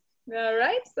difficult. All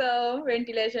right. So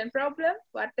ventilation problem.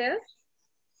 What else?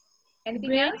 Anything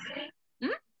Break, else? Hmm?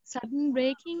 sudden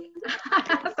braking.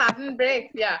 Sudden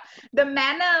brakes, yeah. The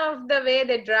manner of the way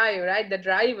they drive, right? The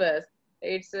drivers,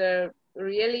 it's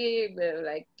really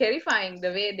like terrifying the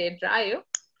way they drive.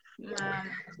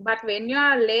 But when you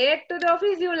are late to the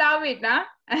office, you love it, nah?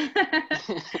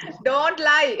 Don't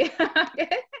lie.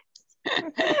 Okay?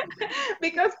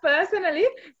 Because personally,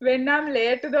 when I'm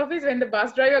late to the office, when the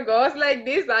bus driver goes like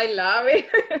this, I love it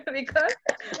because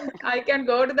I can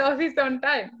go to the office on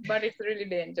time. But it's really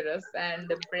dangerous, and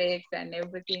the brakes and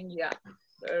everything, yeah,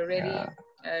 very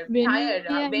tired. When we When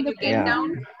are you in the get Yeah.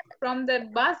 down from the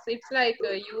bus, it's like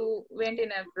you went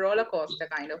in a roller coaster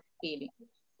kind of feeling.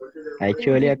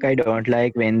 Actually, I don't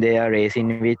like when they are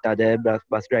racing with other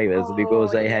bus drivers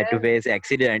because Oh, I had to yes. face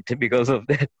accident because of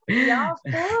that. Yeah, of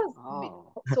course.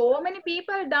 Oh. So many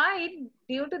people died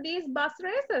due to these bus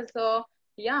races. So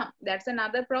yeah, that's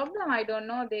another problem. I don't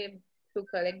know. They to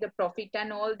collect the profit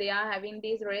and all, they are having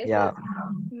these races Yeah.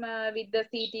 with the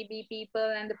CTB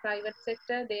people and the private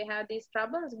sector. They have these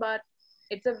troubles, but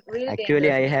it's a really Actually,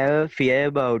 dangerous I game. have fear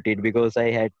about it because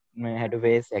I had to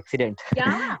face accident.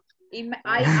 Yeah,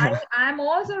 I'm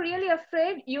also really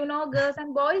afraid, girls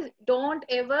and boys, don't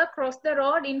ever cross the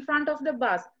road in front of the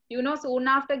bus. Soon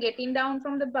after getting down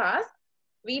from the bus,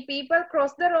 we people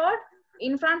cross the road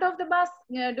in front of the bus.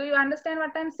 Do you understand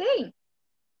what I'm saying?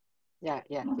 Yeah,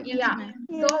 yeah, yeah. yes, Yeah. ma'am.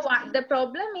 So the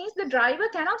problem is the driver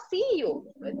cannot see you.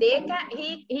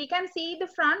 He can see the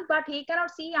front, but he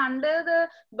cannot see under the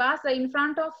bus, in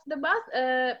front of the bus.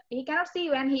 He cannot see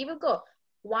you, and he will go.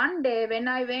 One day when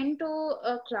I went to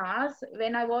a class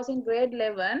when I was in grade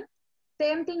 11,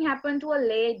 same thing happened to a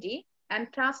lady,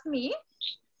 and trust me,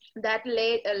 that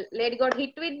lady got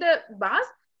hit with the bus,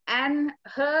 and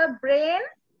her brain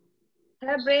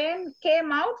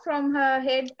came out from her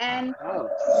head and Oh.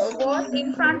 was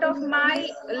in front of my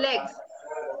legs.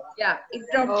 Yeah, it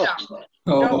dropped Oh. down.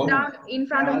 Dropped Oh, down in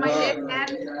front of my leg,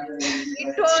 and it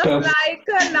it's was tough. like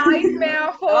a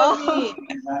nightmare for Oh. me.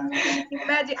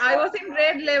 Imagine, I was in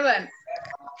grade 11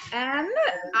 and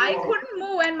I couldn't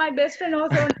move, and my best friend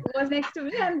also was next to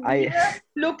me, and we I were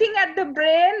looking at the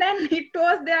brain, and it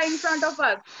was there in front of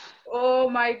us. Oh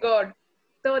my God.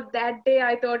 So that day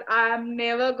I thought, I'm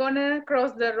never gonna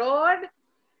cross the road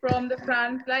from the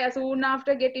front. Like soon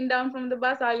after getting down from the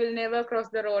bus, I will never cross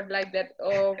the road like that.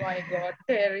 Oh my God,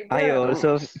 I terrible. Oh.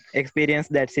 also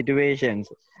experienced that situations.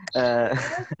 Uh,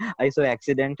 Yes. I saw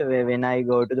accident when I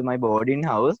go to my boarding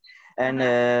house and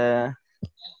Uh-huh.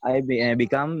 I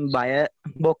become by a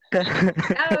book.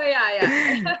 Oh yeah, yeah.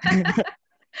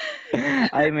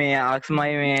 I may ask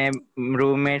my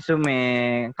roommates to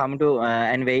may come to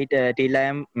and wait till I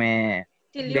am may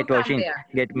Till you get come washing, there.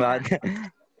 get Yeah. bath.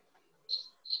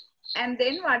 And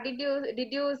then what did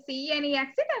you see any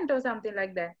accident or something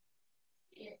like that?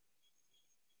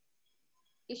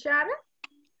 Ishara?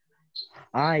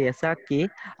 Yes, Aki.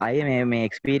 I may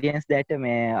experience that.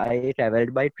 I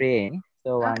traveled by train.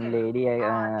 So one Okay. lady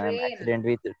Train. accident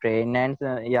with train and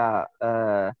yeah,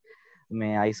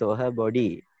 may I saw her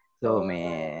body. So Oh,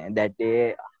 may that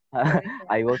day very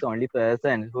I sad. was only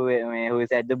person who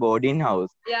is at the boarding house.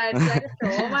 Yeah, it's like a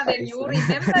trauma. Then I you saw-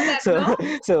 remember that, so no?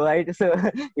 so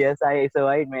yes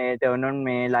I may turn on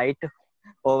my light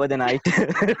over the night.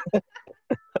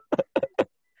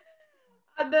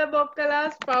 Other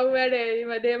Bokkalas power,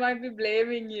 they might be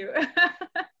blaming you.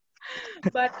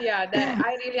 But yeah, that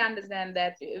I really understand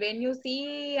that when you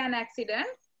see an accident,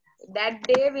 that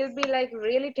day will be like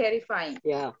really terrifying.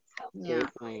 Yeah, Yeah.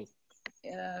 terrifying.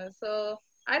 So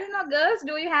I don't know, girls,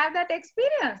 do you have that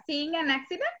experience seeing an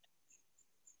accident?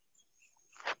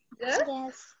 Girls?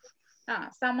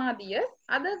 Yes. Samadhi, yes.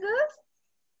 Other girls?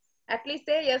 At least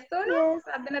say yes or no. Yes.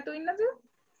 Sadhanatu innadu?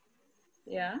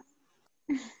 Yeah.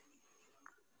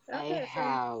 I Okay, so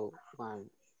have one.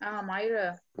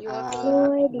 Myra, you also.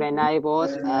 No, I When I didn't.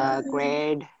 was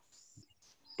grade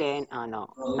 10, no,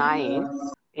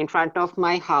 9, in front of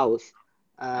my house,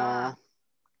 Ah,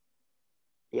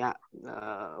 yeah,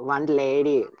 one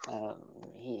lady,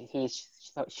 he's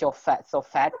so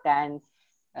fat, and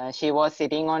she was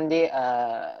sitting on the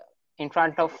in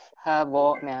front of her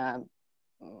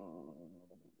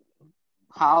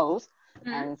house,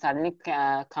 and suddenly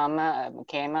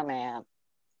came a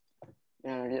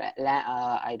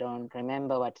I don't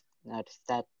remember what's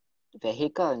that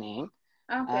vehicle name.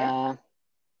 okay.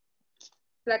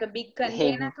 Like a big He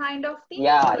container kind of thing?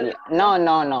 Yeah, Or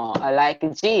no, like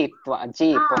Jeep,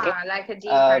 okay. like a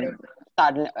jeep kind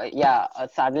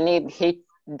of Suddenly hit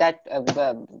that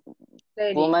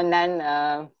lady. woman,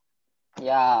 and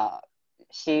yeah,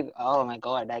 oh my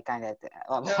God, I can't get it.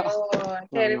 Oh, No, no,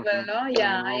 terrible, no, no? no,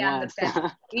 Yeah, no I words.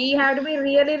 understand. We have to be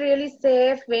really, really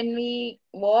safe when we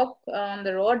walk on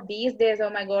the road these days.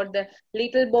 Oh my God, the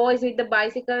little boys with the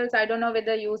bicycles. I don't know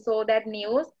whether you saw that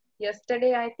news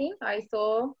yesterday. I think I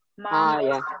saw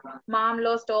Yeah, mom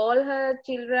lost all her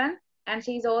children, and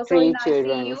she's also in 3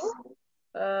 children.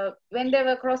 ICU. When they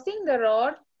were crossing the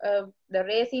road, the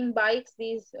racing bikes,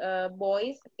 these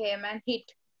boys came and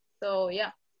hit. So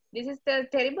yeah, this is the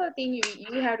terrible thing.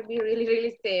 You have to be really,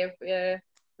 really safe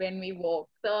when we walk.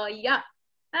 So yeah.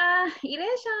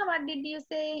 Iresha, what did you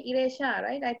say? Iresha,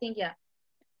 right? I think yeah.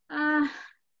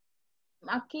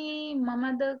 Aki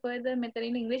මමද කොයිද මෙතන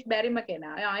ඉන්න ඉංග්‍රීසි බැරිම කෙනා.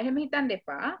 එහෙම හිතන්න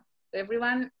එපා.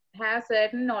 Everyone has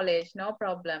certain knowledge, no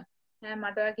problem.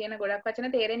 මට ඔය කියන ගොඩක් වචන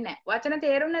තේරෙන්නේ නැහැ. වචන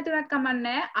තේරුම් නැති උනත් කමක්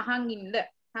නැහැ. අහන් ඉන්න.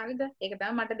 හරිද? ඒක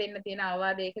තමයි මට දෙන්න තියෙන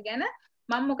අවවාදය ඒක ගැන.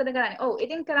 මම මොකද කරන්නේ? ඔව්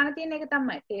ඉතින් කරන්න තියෙන එක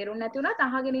තමයි. තේරුම් නැති උනත්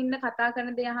අහගෙන ඉන්න, කතා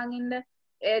කරන දේ අහන් ඉන්න.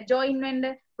 ජොයින් වෙන්න.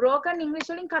 broken english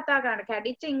වලින් කතා කරන්න.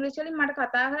 කැඩිච්ච english වලින් මට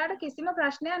කතා කරාට කිසිම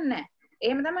ප්‍රශ්නයක් නැහැ.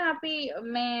 එහෙම තමයි අපි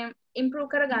මේ ඉම්ප්‍රූව්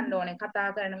කරගන්න ඕනේ කතා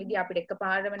කරන විදිහ අපිට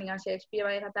එකපාරටම නිකන් ෂේක්ස්පියර්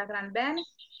වගේ කතා කරන්න බෑනේ.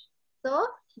 So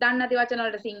දන්නේ නැති වචන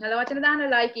වලට සිංහල වචන දාන්න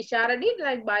like Ishara did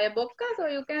like buy a bokka, so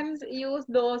you can use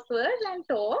those words and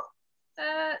talk.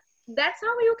 That's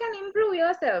how you can improve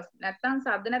yourself. නැත්තම්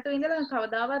සද්ද නැතුව ඉඳලා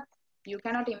කවදාවත් you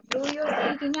cannot improve your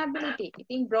speaking ability.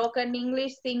 ඉතින් broken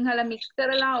english සිංහල mix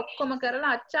කරලා ඔක්කොම කරලා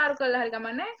අච්චාරු කරලා හරි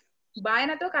ගමන්නේ බය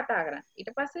නැතුව කතා කරන්න. ඊට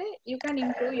පස්සේ you can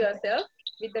improve yourself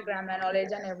with the grammar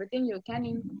knowledge and everything. You can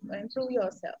improve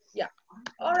yourself. Yeah.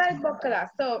 All right, Bokkala.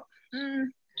 So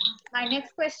my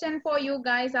next question for you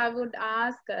guys, I would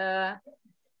ask.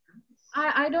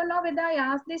 I don't know whether I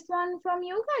asked this one from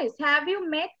you guys. Have you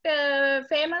met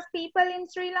famous people in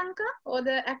Sri Lanka or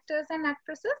the actors and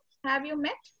actresses? Have you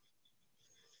met?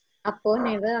 Apo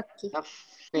never Aki. A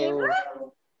few,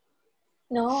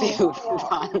 No.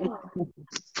 fun.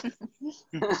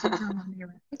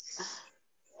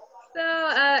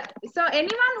 So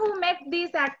anyone who met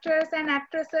these actors and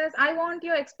actresses, I want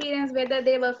your experience whether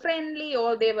they were friendly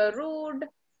or they were rude.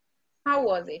 How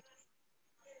was it?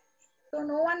 So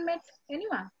no one met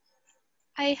anyone?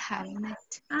 I have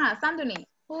met. Sanduni,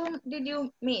 whom did you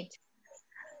meet?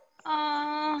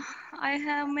 I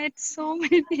have met so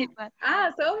many people.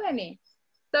 So many.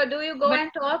 So do you go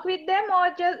and talk with them or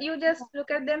you just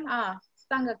look at them?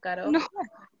 Sangakaro.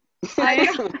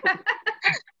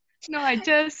 No, I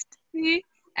just see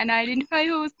and identify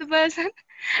who's the person.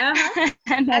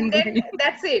 And then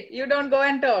that's it. You don't go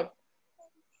and talk.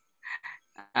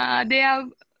 They are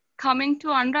coming to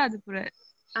Anuradhapura.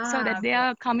 So that they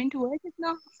are coming to work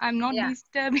now. I'm not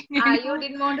disturbing anyone. You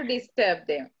didn't want to disturb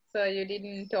them. So you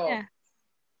didn't talk.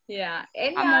 Yeah.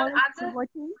 Any I'm other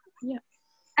watching. Yeah.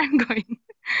 I'm going.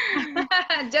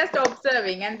 Just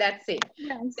observing and that's it.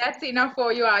 Yes. That's enough for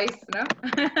your eyes, no?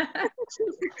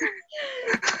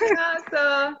 So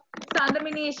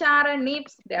Sandamini, Ishara,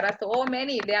 Nips, there are so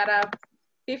many. There are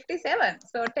 57.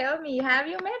 So tell me, have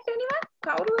you met anyone?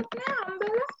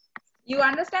 You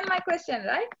understand my question,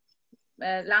 right?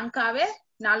 ලංකාවේ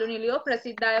නළු නිලියෝ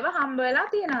ප්‍රසිද්ධ අයව හම්බ වෙලා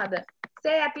තියෙනවද?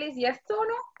 Say at least yes or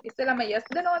no. ඉස්සෙල්ලාම yes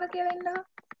ද no ද කියලා ඉන්නවා.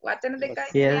 වචන දෙකයි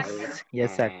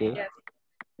Yes, Aki. Yes.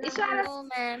 Ishara? No,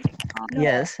 ma'am. No.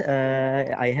 Yes,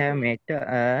 I have met,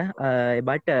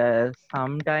 but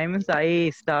sometimes I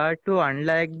start to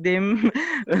unlike them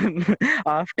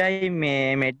after I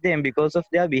met them because of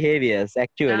their behaviors.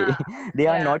 Actually, Ah, they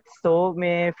are yeah. not so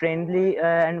friendly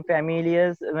and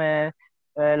familiar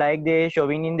like they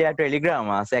showing in their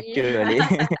telegrams. Actually,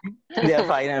 Yeah. they are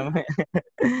fine.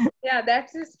 Yeah, that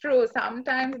is true.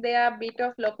 Sometimes they are a bit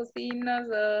of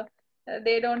locucinos.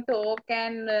 They don't talk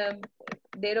and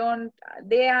they don't.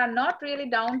 They are not really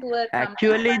down to earth sometimes.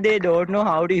 Actually, they don't know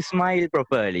how to smile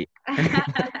properly.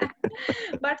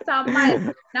 But some might.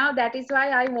 Now that is why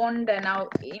I wonder. Now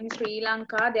in Sri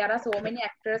Lanka, there are so many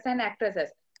actors and actresses,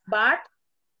 but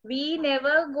we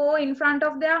never go in front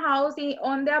of their house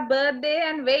on their birthday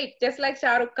and wait, just like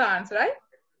Shah Rukh Khan's, right?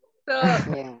 So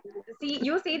Yeah.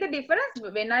 you see the difference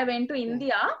when I went to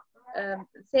India.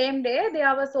 Same day,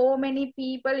 there were so many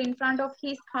people in front of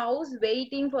his house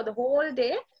waiting for the whole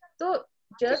day. So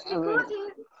just because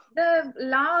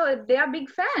they are big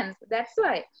fans. That's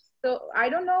why. So I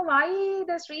don't know why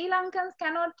the Sri Lankans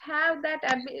cannot have that.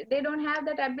 They don't have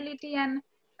that ability, and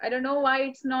I don't know why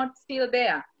it's not still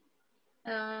there.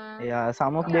 Yeah,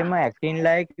 some of Yeah. them are acting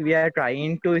like we are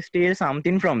trying to steal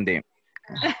something from them.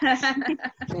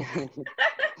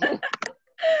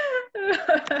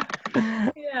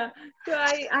 Yeah. So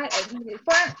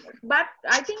but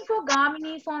I think for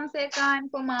Gamini, Fonseca, and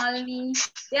for Malini,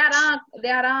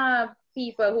 there are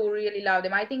people who really love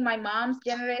them. I think my mom's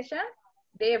generation,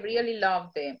 they really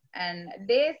love them, and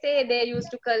they say they used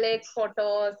to collect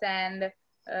photos and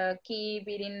keep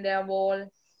it in their wall,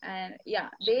 and yeah,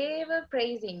 they were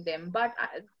praising them. But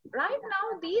right now,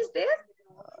 these days,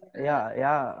 Yeah,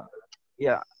 yeah,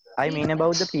 yeah. I we mean don't.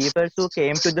 about the people who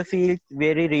came to the field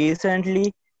very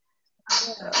recently,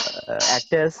 Yeah.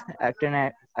 actress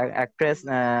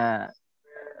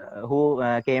who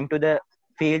came to the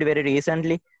field very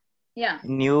recently. Yeah.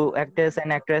 New actors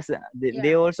and actresses, they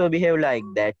Yeah. also behave like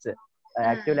that.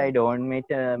 Actually,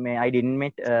 Mm, I didn't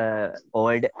meet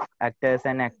old actors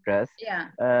and actresses. yeah.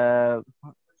 Uh,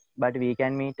 but we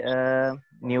can meet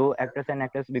new actors and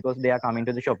actors because they are coming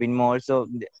to the shopping mall. So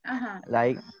Uh-huh.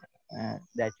 like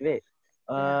that way.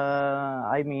 Yeah.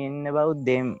 I mean about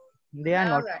them, they are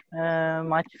All not right.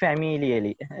 much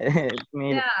familiarly.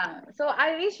 Yeah. So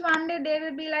I wish one day they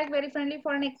will be like very friendly.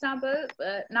 For an example,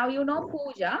 now you know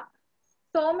Pooja.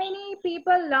 So many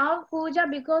people love Pooja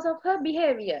because of her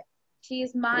behavior. She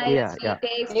smiles, Yeah, she yeah,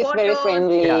 takes He's very photos.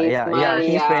 friendly, Yeah, she's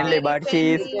she's friendly, smiley. very but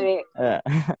she's He's friendly. very uh,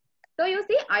 So you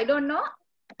see, I don't know.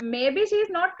 Maybe she's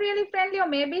not really friendly, or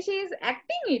maybe she's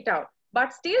acting it out.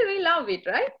 But still, we love it,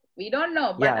 right? We don't know.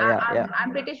 But yeah, yeah, yeah.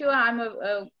 I'm pretty sure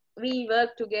we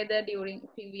worked together during a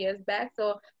few years back, so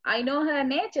I know her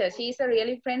nature. She's a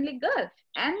really friendly girl,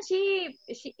 and she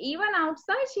even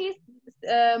outside she's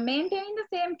maintaining the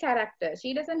same character.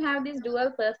 She doesn't have this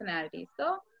dual personality.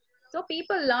 So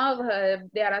people love her.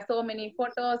 There are so many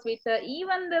photos with her.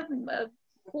 Even the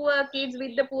poor kids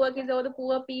with the poor kids or the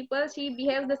poor people, she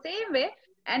behaves the same way.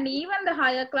 And even the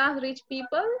higher class rich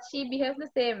people, she behaves the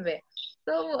same way.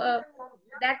 So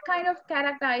that kind of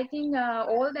character, I think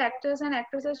all the actors and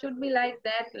actresses should be like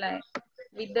that, like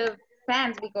with the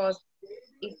fans, because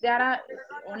if there are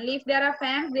only if there are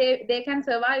fans, they can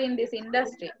survive in this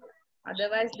industry.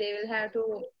 Otherwise, they will have to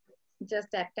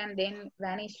just act and then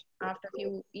vanish after a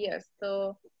few years.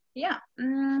 So yeah,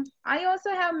 I also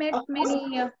have met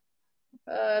many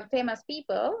famous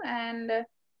people, and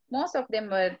most of them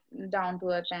were down to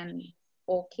earth and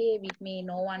okay with me.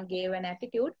 No one gave an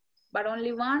attitude, but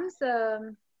only once,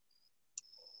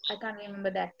 I can't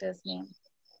remember the actor's name,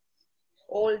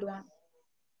 old one.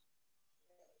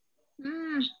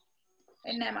 Hmm,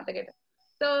 එන්නේ නැහැ මතකෙට.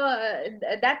 So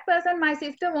that person, my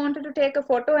sister wanted to take a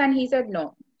photo, and he said no,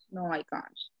 no, I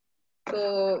can't. So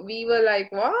we were like,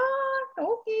 what?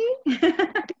 Okay.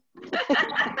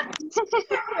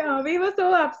 Yeah, we were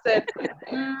so upset.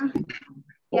 Mm,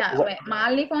 yeah,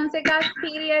 Malini Fonseca's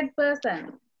period person.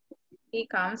 He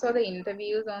comes for the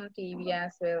interviews on TV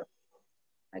as well.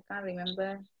 I can't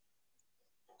remember.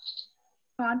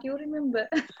 Can't you remember?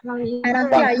 What,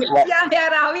 Anansi, what, Yeah, yeah,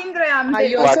 Ravindra. I'm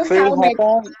I telling also what you. will have met.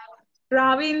 happen?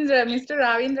 Ravindra, Mr.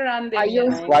 Ravindra. I'm telling I you.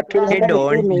 also What will Hey, happen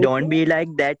if we meet? don't be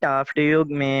like that after you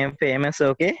famous,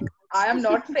 okay? I am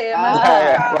not famous. Yeah,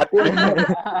 yeah. ah. What will happen?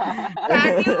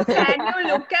 Can you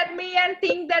look at me and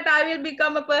think that I will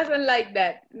become a person like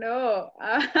that? No.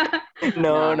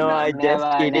 No, No, no, no. I just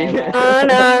Never, kidding. never. No,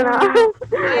 no, no.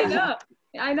 I know,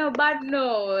 I know, but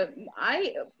no,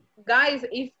 I Guys,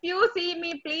 if you see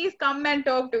me, please come and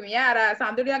talk to me. Yeah,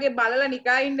 Sandhuniyage balala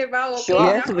nikah inde ba okay Sure.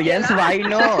 Yes, yes, why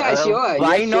no? Sure,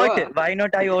 Why yes, not? sure. Why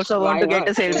not? I also want Why to get not?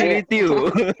 a selfie with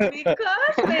you.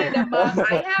 Because madam,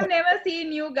 I have never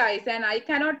seen you guys and I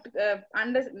cannot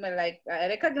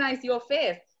recognize your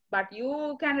face, but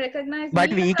you can recognize But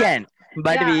me, we right? can.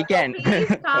 But Yeah, we so can.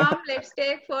 please come, let's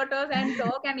take photos and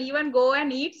talk and even go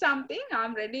and eat something.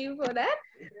 I'm ready for that.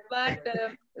 But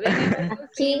whenever you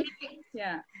see Aki, me,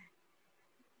 yeah.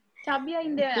 Chabia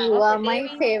in there. you Okay, are my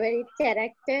Devi. favorite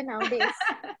character nowadays.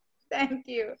 Thank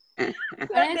you. So Devi is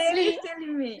Honestly,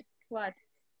 telling me what?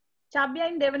 Chabia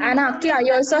in Devon. And Aki, I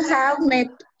also have met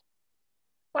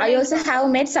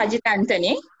Sajid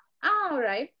Anthony. All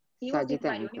right. He was in Sajid my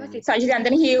Anthony. university. Sajid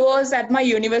Anthony, he was at my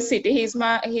university. He's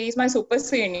my super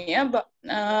senior, but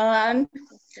and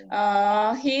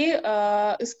he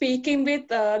speaking with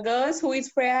girls who is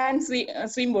fair and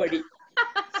swim body.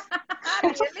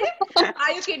 Really?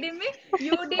 Are you kidding me?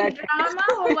 You did drama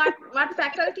or what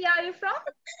faculty are you from?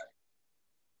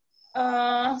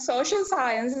 Social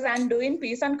sciences and doing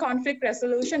peace and conflict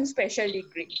resolution special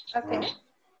degree. Okay.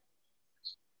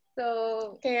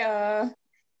 So Okay.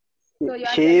 So you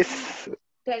are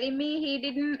telling me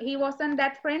he wasn't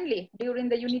that friendly during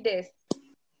the uni days.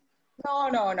 No,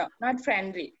 not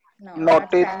friendly. No,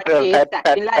 Not with But he is that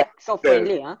acting like so girl.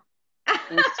 friendly, huh?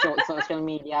 In social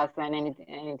medias and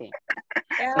anything.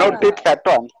 Yeah. Not with that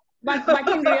one. But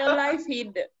in real life,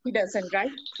 he doesn't,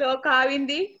 right? So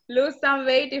Kavindi, lose some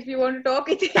weight if you want to talk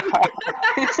with him.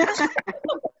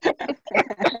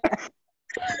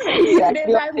 These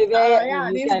days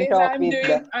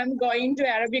I'm going to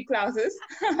Arabic classes.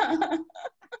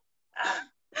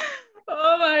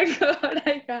 Oh my god,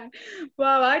 I can't.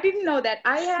 Wow, I didn't know that.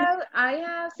 I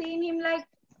have seen him like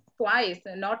twice,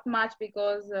 not much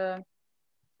because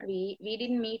we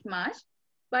didn't meet much.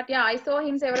 But yeah, I saw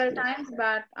him several times,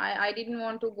 but I didn't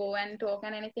want to go and talk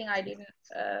and anything. I didn't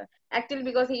actually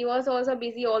because he was also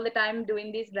busy all the time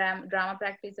doing these drama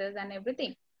practices and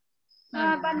everything.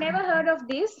 But never heard of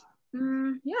this.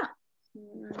 Yeah,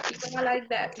 people are like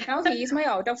that. Now he is my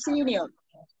out of senior.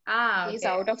 Okay. He's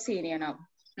out of senior now.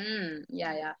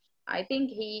 Yeah. I think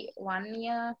he 1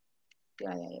 year.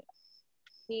 Yeah.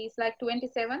 He's like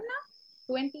 27 now.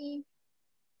 20.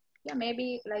 Yeah,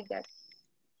 maybe like that.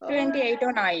 28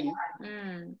 or 9.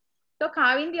 So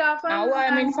Kavindi, you are from. Now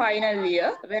I'm in final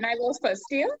year. When I was first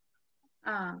year.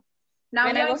 Now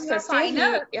when I was first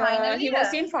year, he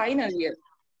was in final year.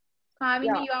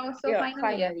 Kavindi, you are also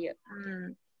final year.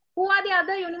 Who are the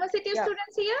other university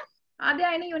students here? Are there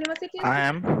any university students? I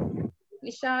am.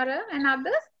 Ishara and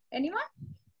others? Anyone?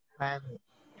 I am.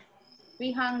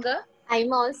 Vihanga.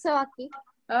 I'm also Aki.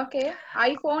 Okay.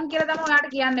 iPhone කියලා තමයි ඔයාට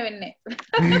කියන්න වෙන්නේ.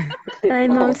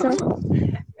 I'm also.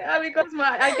 Yeah, because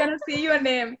I cannot see your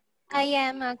name. I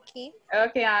am Aki.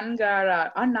 Okay,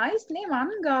 Angara. A nice name,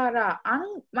 Angara.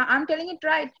 I'm telling it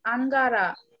right,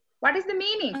 Angara. What is the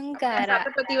meaning? Angara.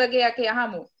 සතපති වගේ යකේ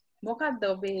අහමු. මොකක්ද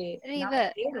ඔබේ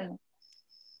River. නම?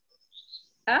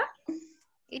 Huh?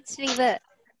 It's river.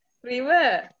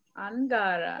 River.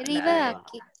 Angara. River, Nice.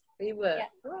 Aki. River. Yeah.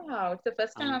 Wow, it's the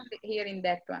first time I'm hearing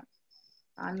that one.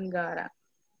 Angara.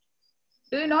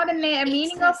 Do you know the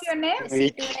meaning of your name?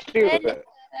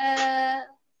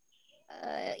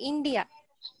 India.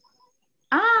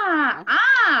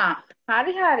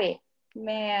 Hari.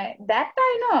 That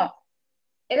I know.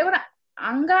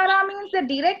 Angara means the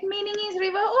direct meaning is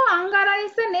river, or Angara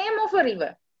is the name of a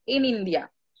river in India?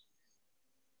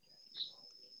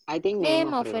 I think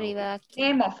name of a river.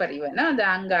 Name of a river, no? The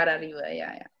Angara river,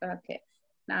 yeah. Okay.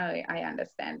 Now I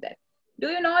understand that. Do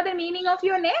you know the meaning of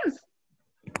your names?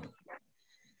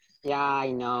 Yeah,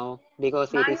 I know.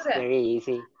 Because it is very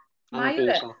easy.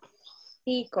 Mayura.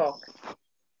 Peacock.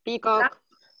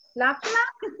 Lakna?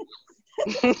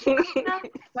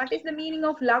 What is the meaning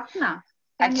of Lakna?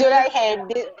 Actually, I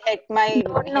hate my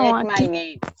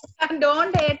name.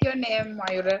 Don't hate your name,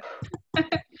 Mayura.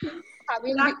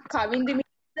 Kavindi means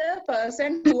the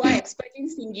person who are expert in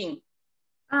singing.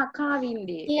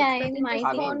 Kavindi. Yeah, I'm my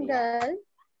phone girl.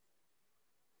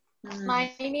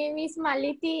 My name is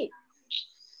Maliti.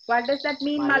 What does that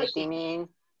mean, Maliti?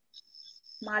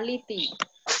 Maliti.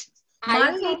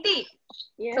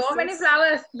 Yes, so many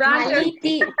flowers, branches.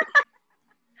 Maliti.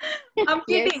 I'm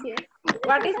kidding. Yes.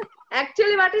 What is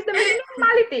the meaning of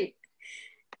Maliti?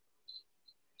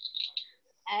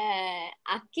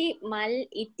 Aki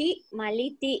Maliti. My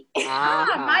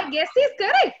guess is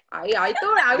correct. I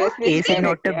thought I was. Is it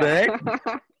not a bird?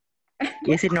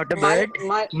 Is it not a bird?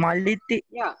 Maliti.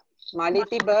 Yeah.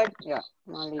 Maliti bird. Yeah.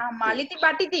 Maliti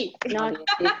Batiti.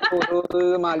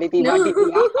 Maliti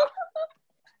Batiti.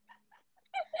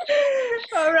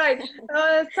 All right.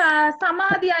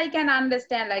 Samadhi, I can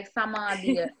understand, like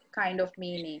samadhi kind of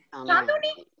meaning.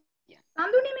 Sanduni?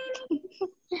 Sanduni meaning?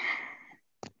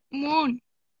 Moon.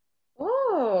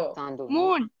 Oh.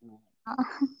 Moon.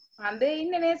 Ande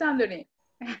inne ne Sanduni.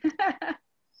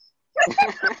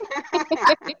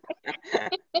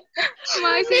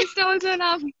 My sister also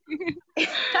laughing.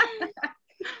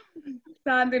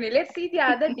 Sanduni. Let's see the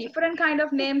other different kind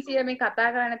of names here. Me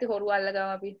kata karana නැති හොරු අල්ලගම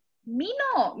අපි.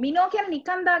 Mino. Mino කියන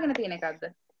නිකන් දාගෙන තියෙන එකක්ද?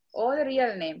 Or the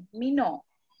real name? Mino.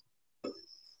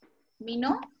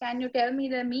 Mino, can you tell me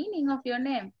the meaning of your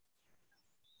name?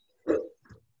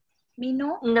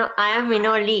 Mino? No, I am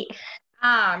Minoli.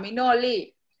 Ah,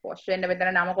 Minoli. Posh වෙන්න මෙතන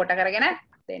නම කොට කරගෙන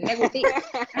දෙන්නේ කුටි.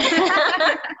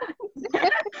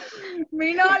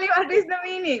 Minoli, what is the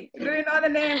meaning? Do you know the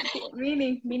name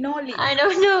meaning? Minoli. I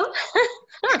don't know.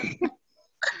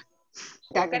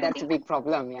 That's a big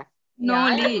problem, yeah.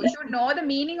 Yeah, you should know the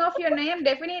meaning of your name,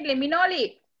 definitely. Minoli.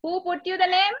 Who put you the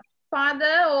name?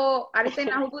 Father or Arisen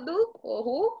Ahupudu or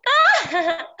who?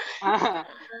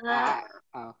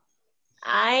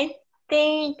 I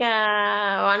think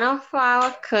one of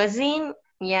our cousin,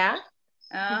 yeah.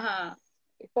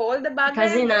 Hold the bug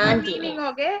cousin and auntie. meaning,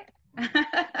 okay?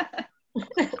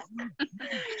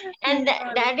 And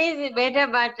that is better,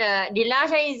 but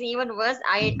Dilasha is even worse.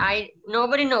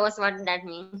 Nobody knows what that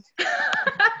means.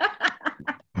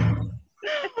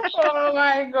 Oh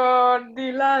my God,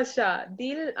 Dilasha,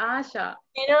 Dilasha.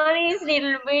 Minoli is a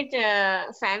little bit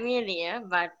familiar,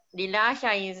 but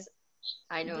Dilasha is,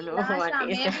 I don't know what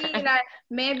is that.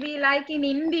 Maybe like in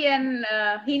Indian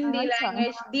Hindi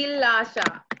language, Dilasha.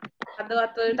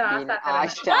 Adawat වලට ආසා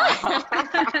කරනවා.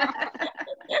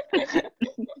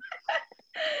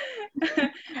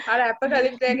 අර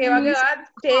අපකලිප්ට් එකේ වගේ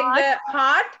take the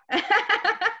heart.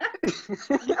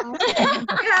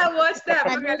 Yeah, watch the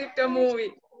apocalypse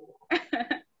movie.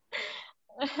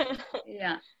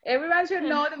 Yeah, everyone should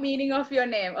know the meaning of your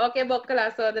name. Okay, Bokkala,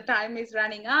 so the time is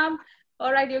running up.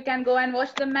 All right, you can go and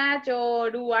watch the match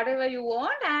or do whatever you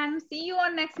want, and see you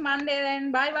on next Monday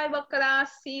then. Bye bye, Bokkala.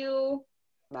 See you.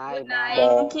 Bye. Good night.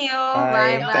 Thank you.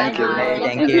 Bye bye. Thank you. Thank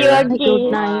Thank you. you. Good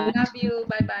Bye. night. Love you.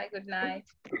 Bye bye. Good night.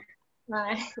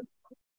 Bye.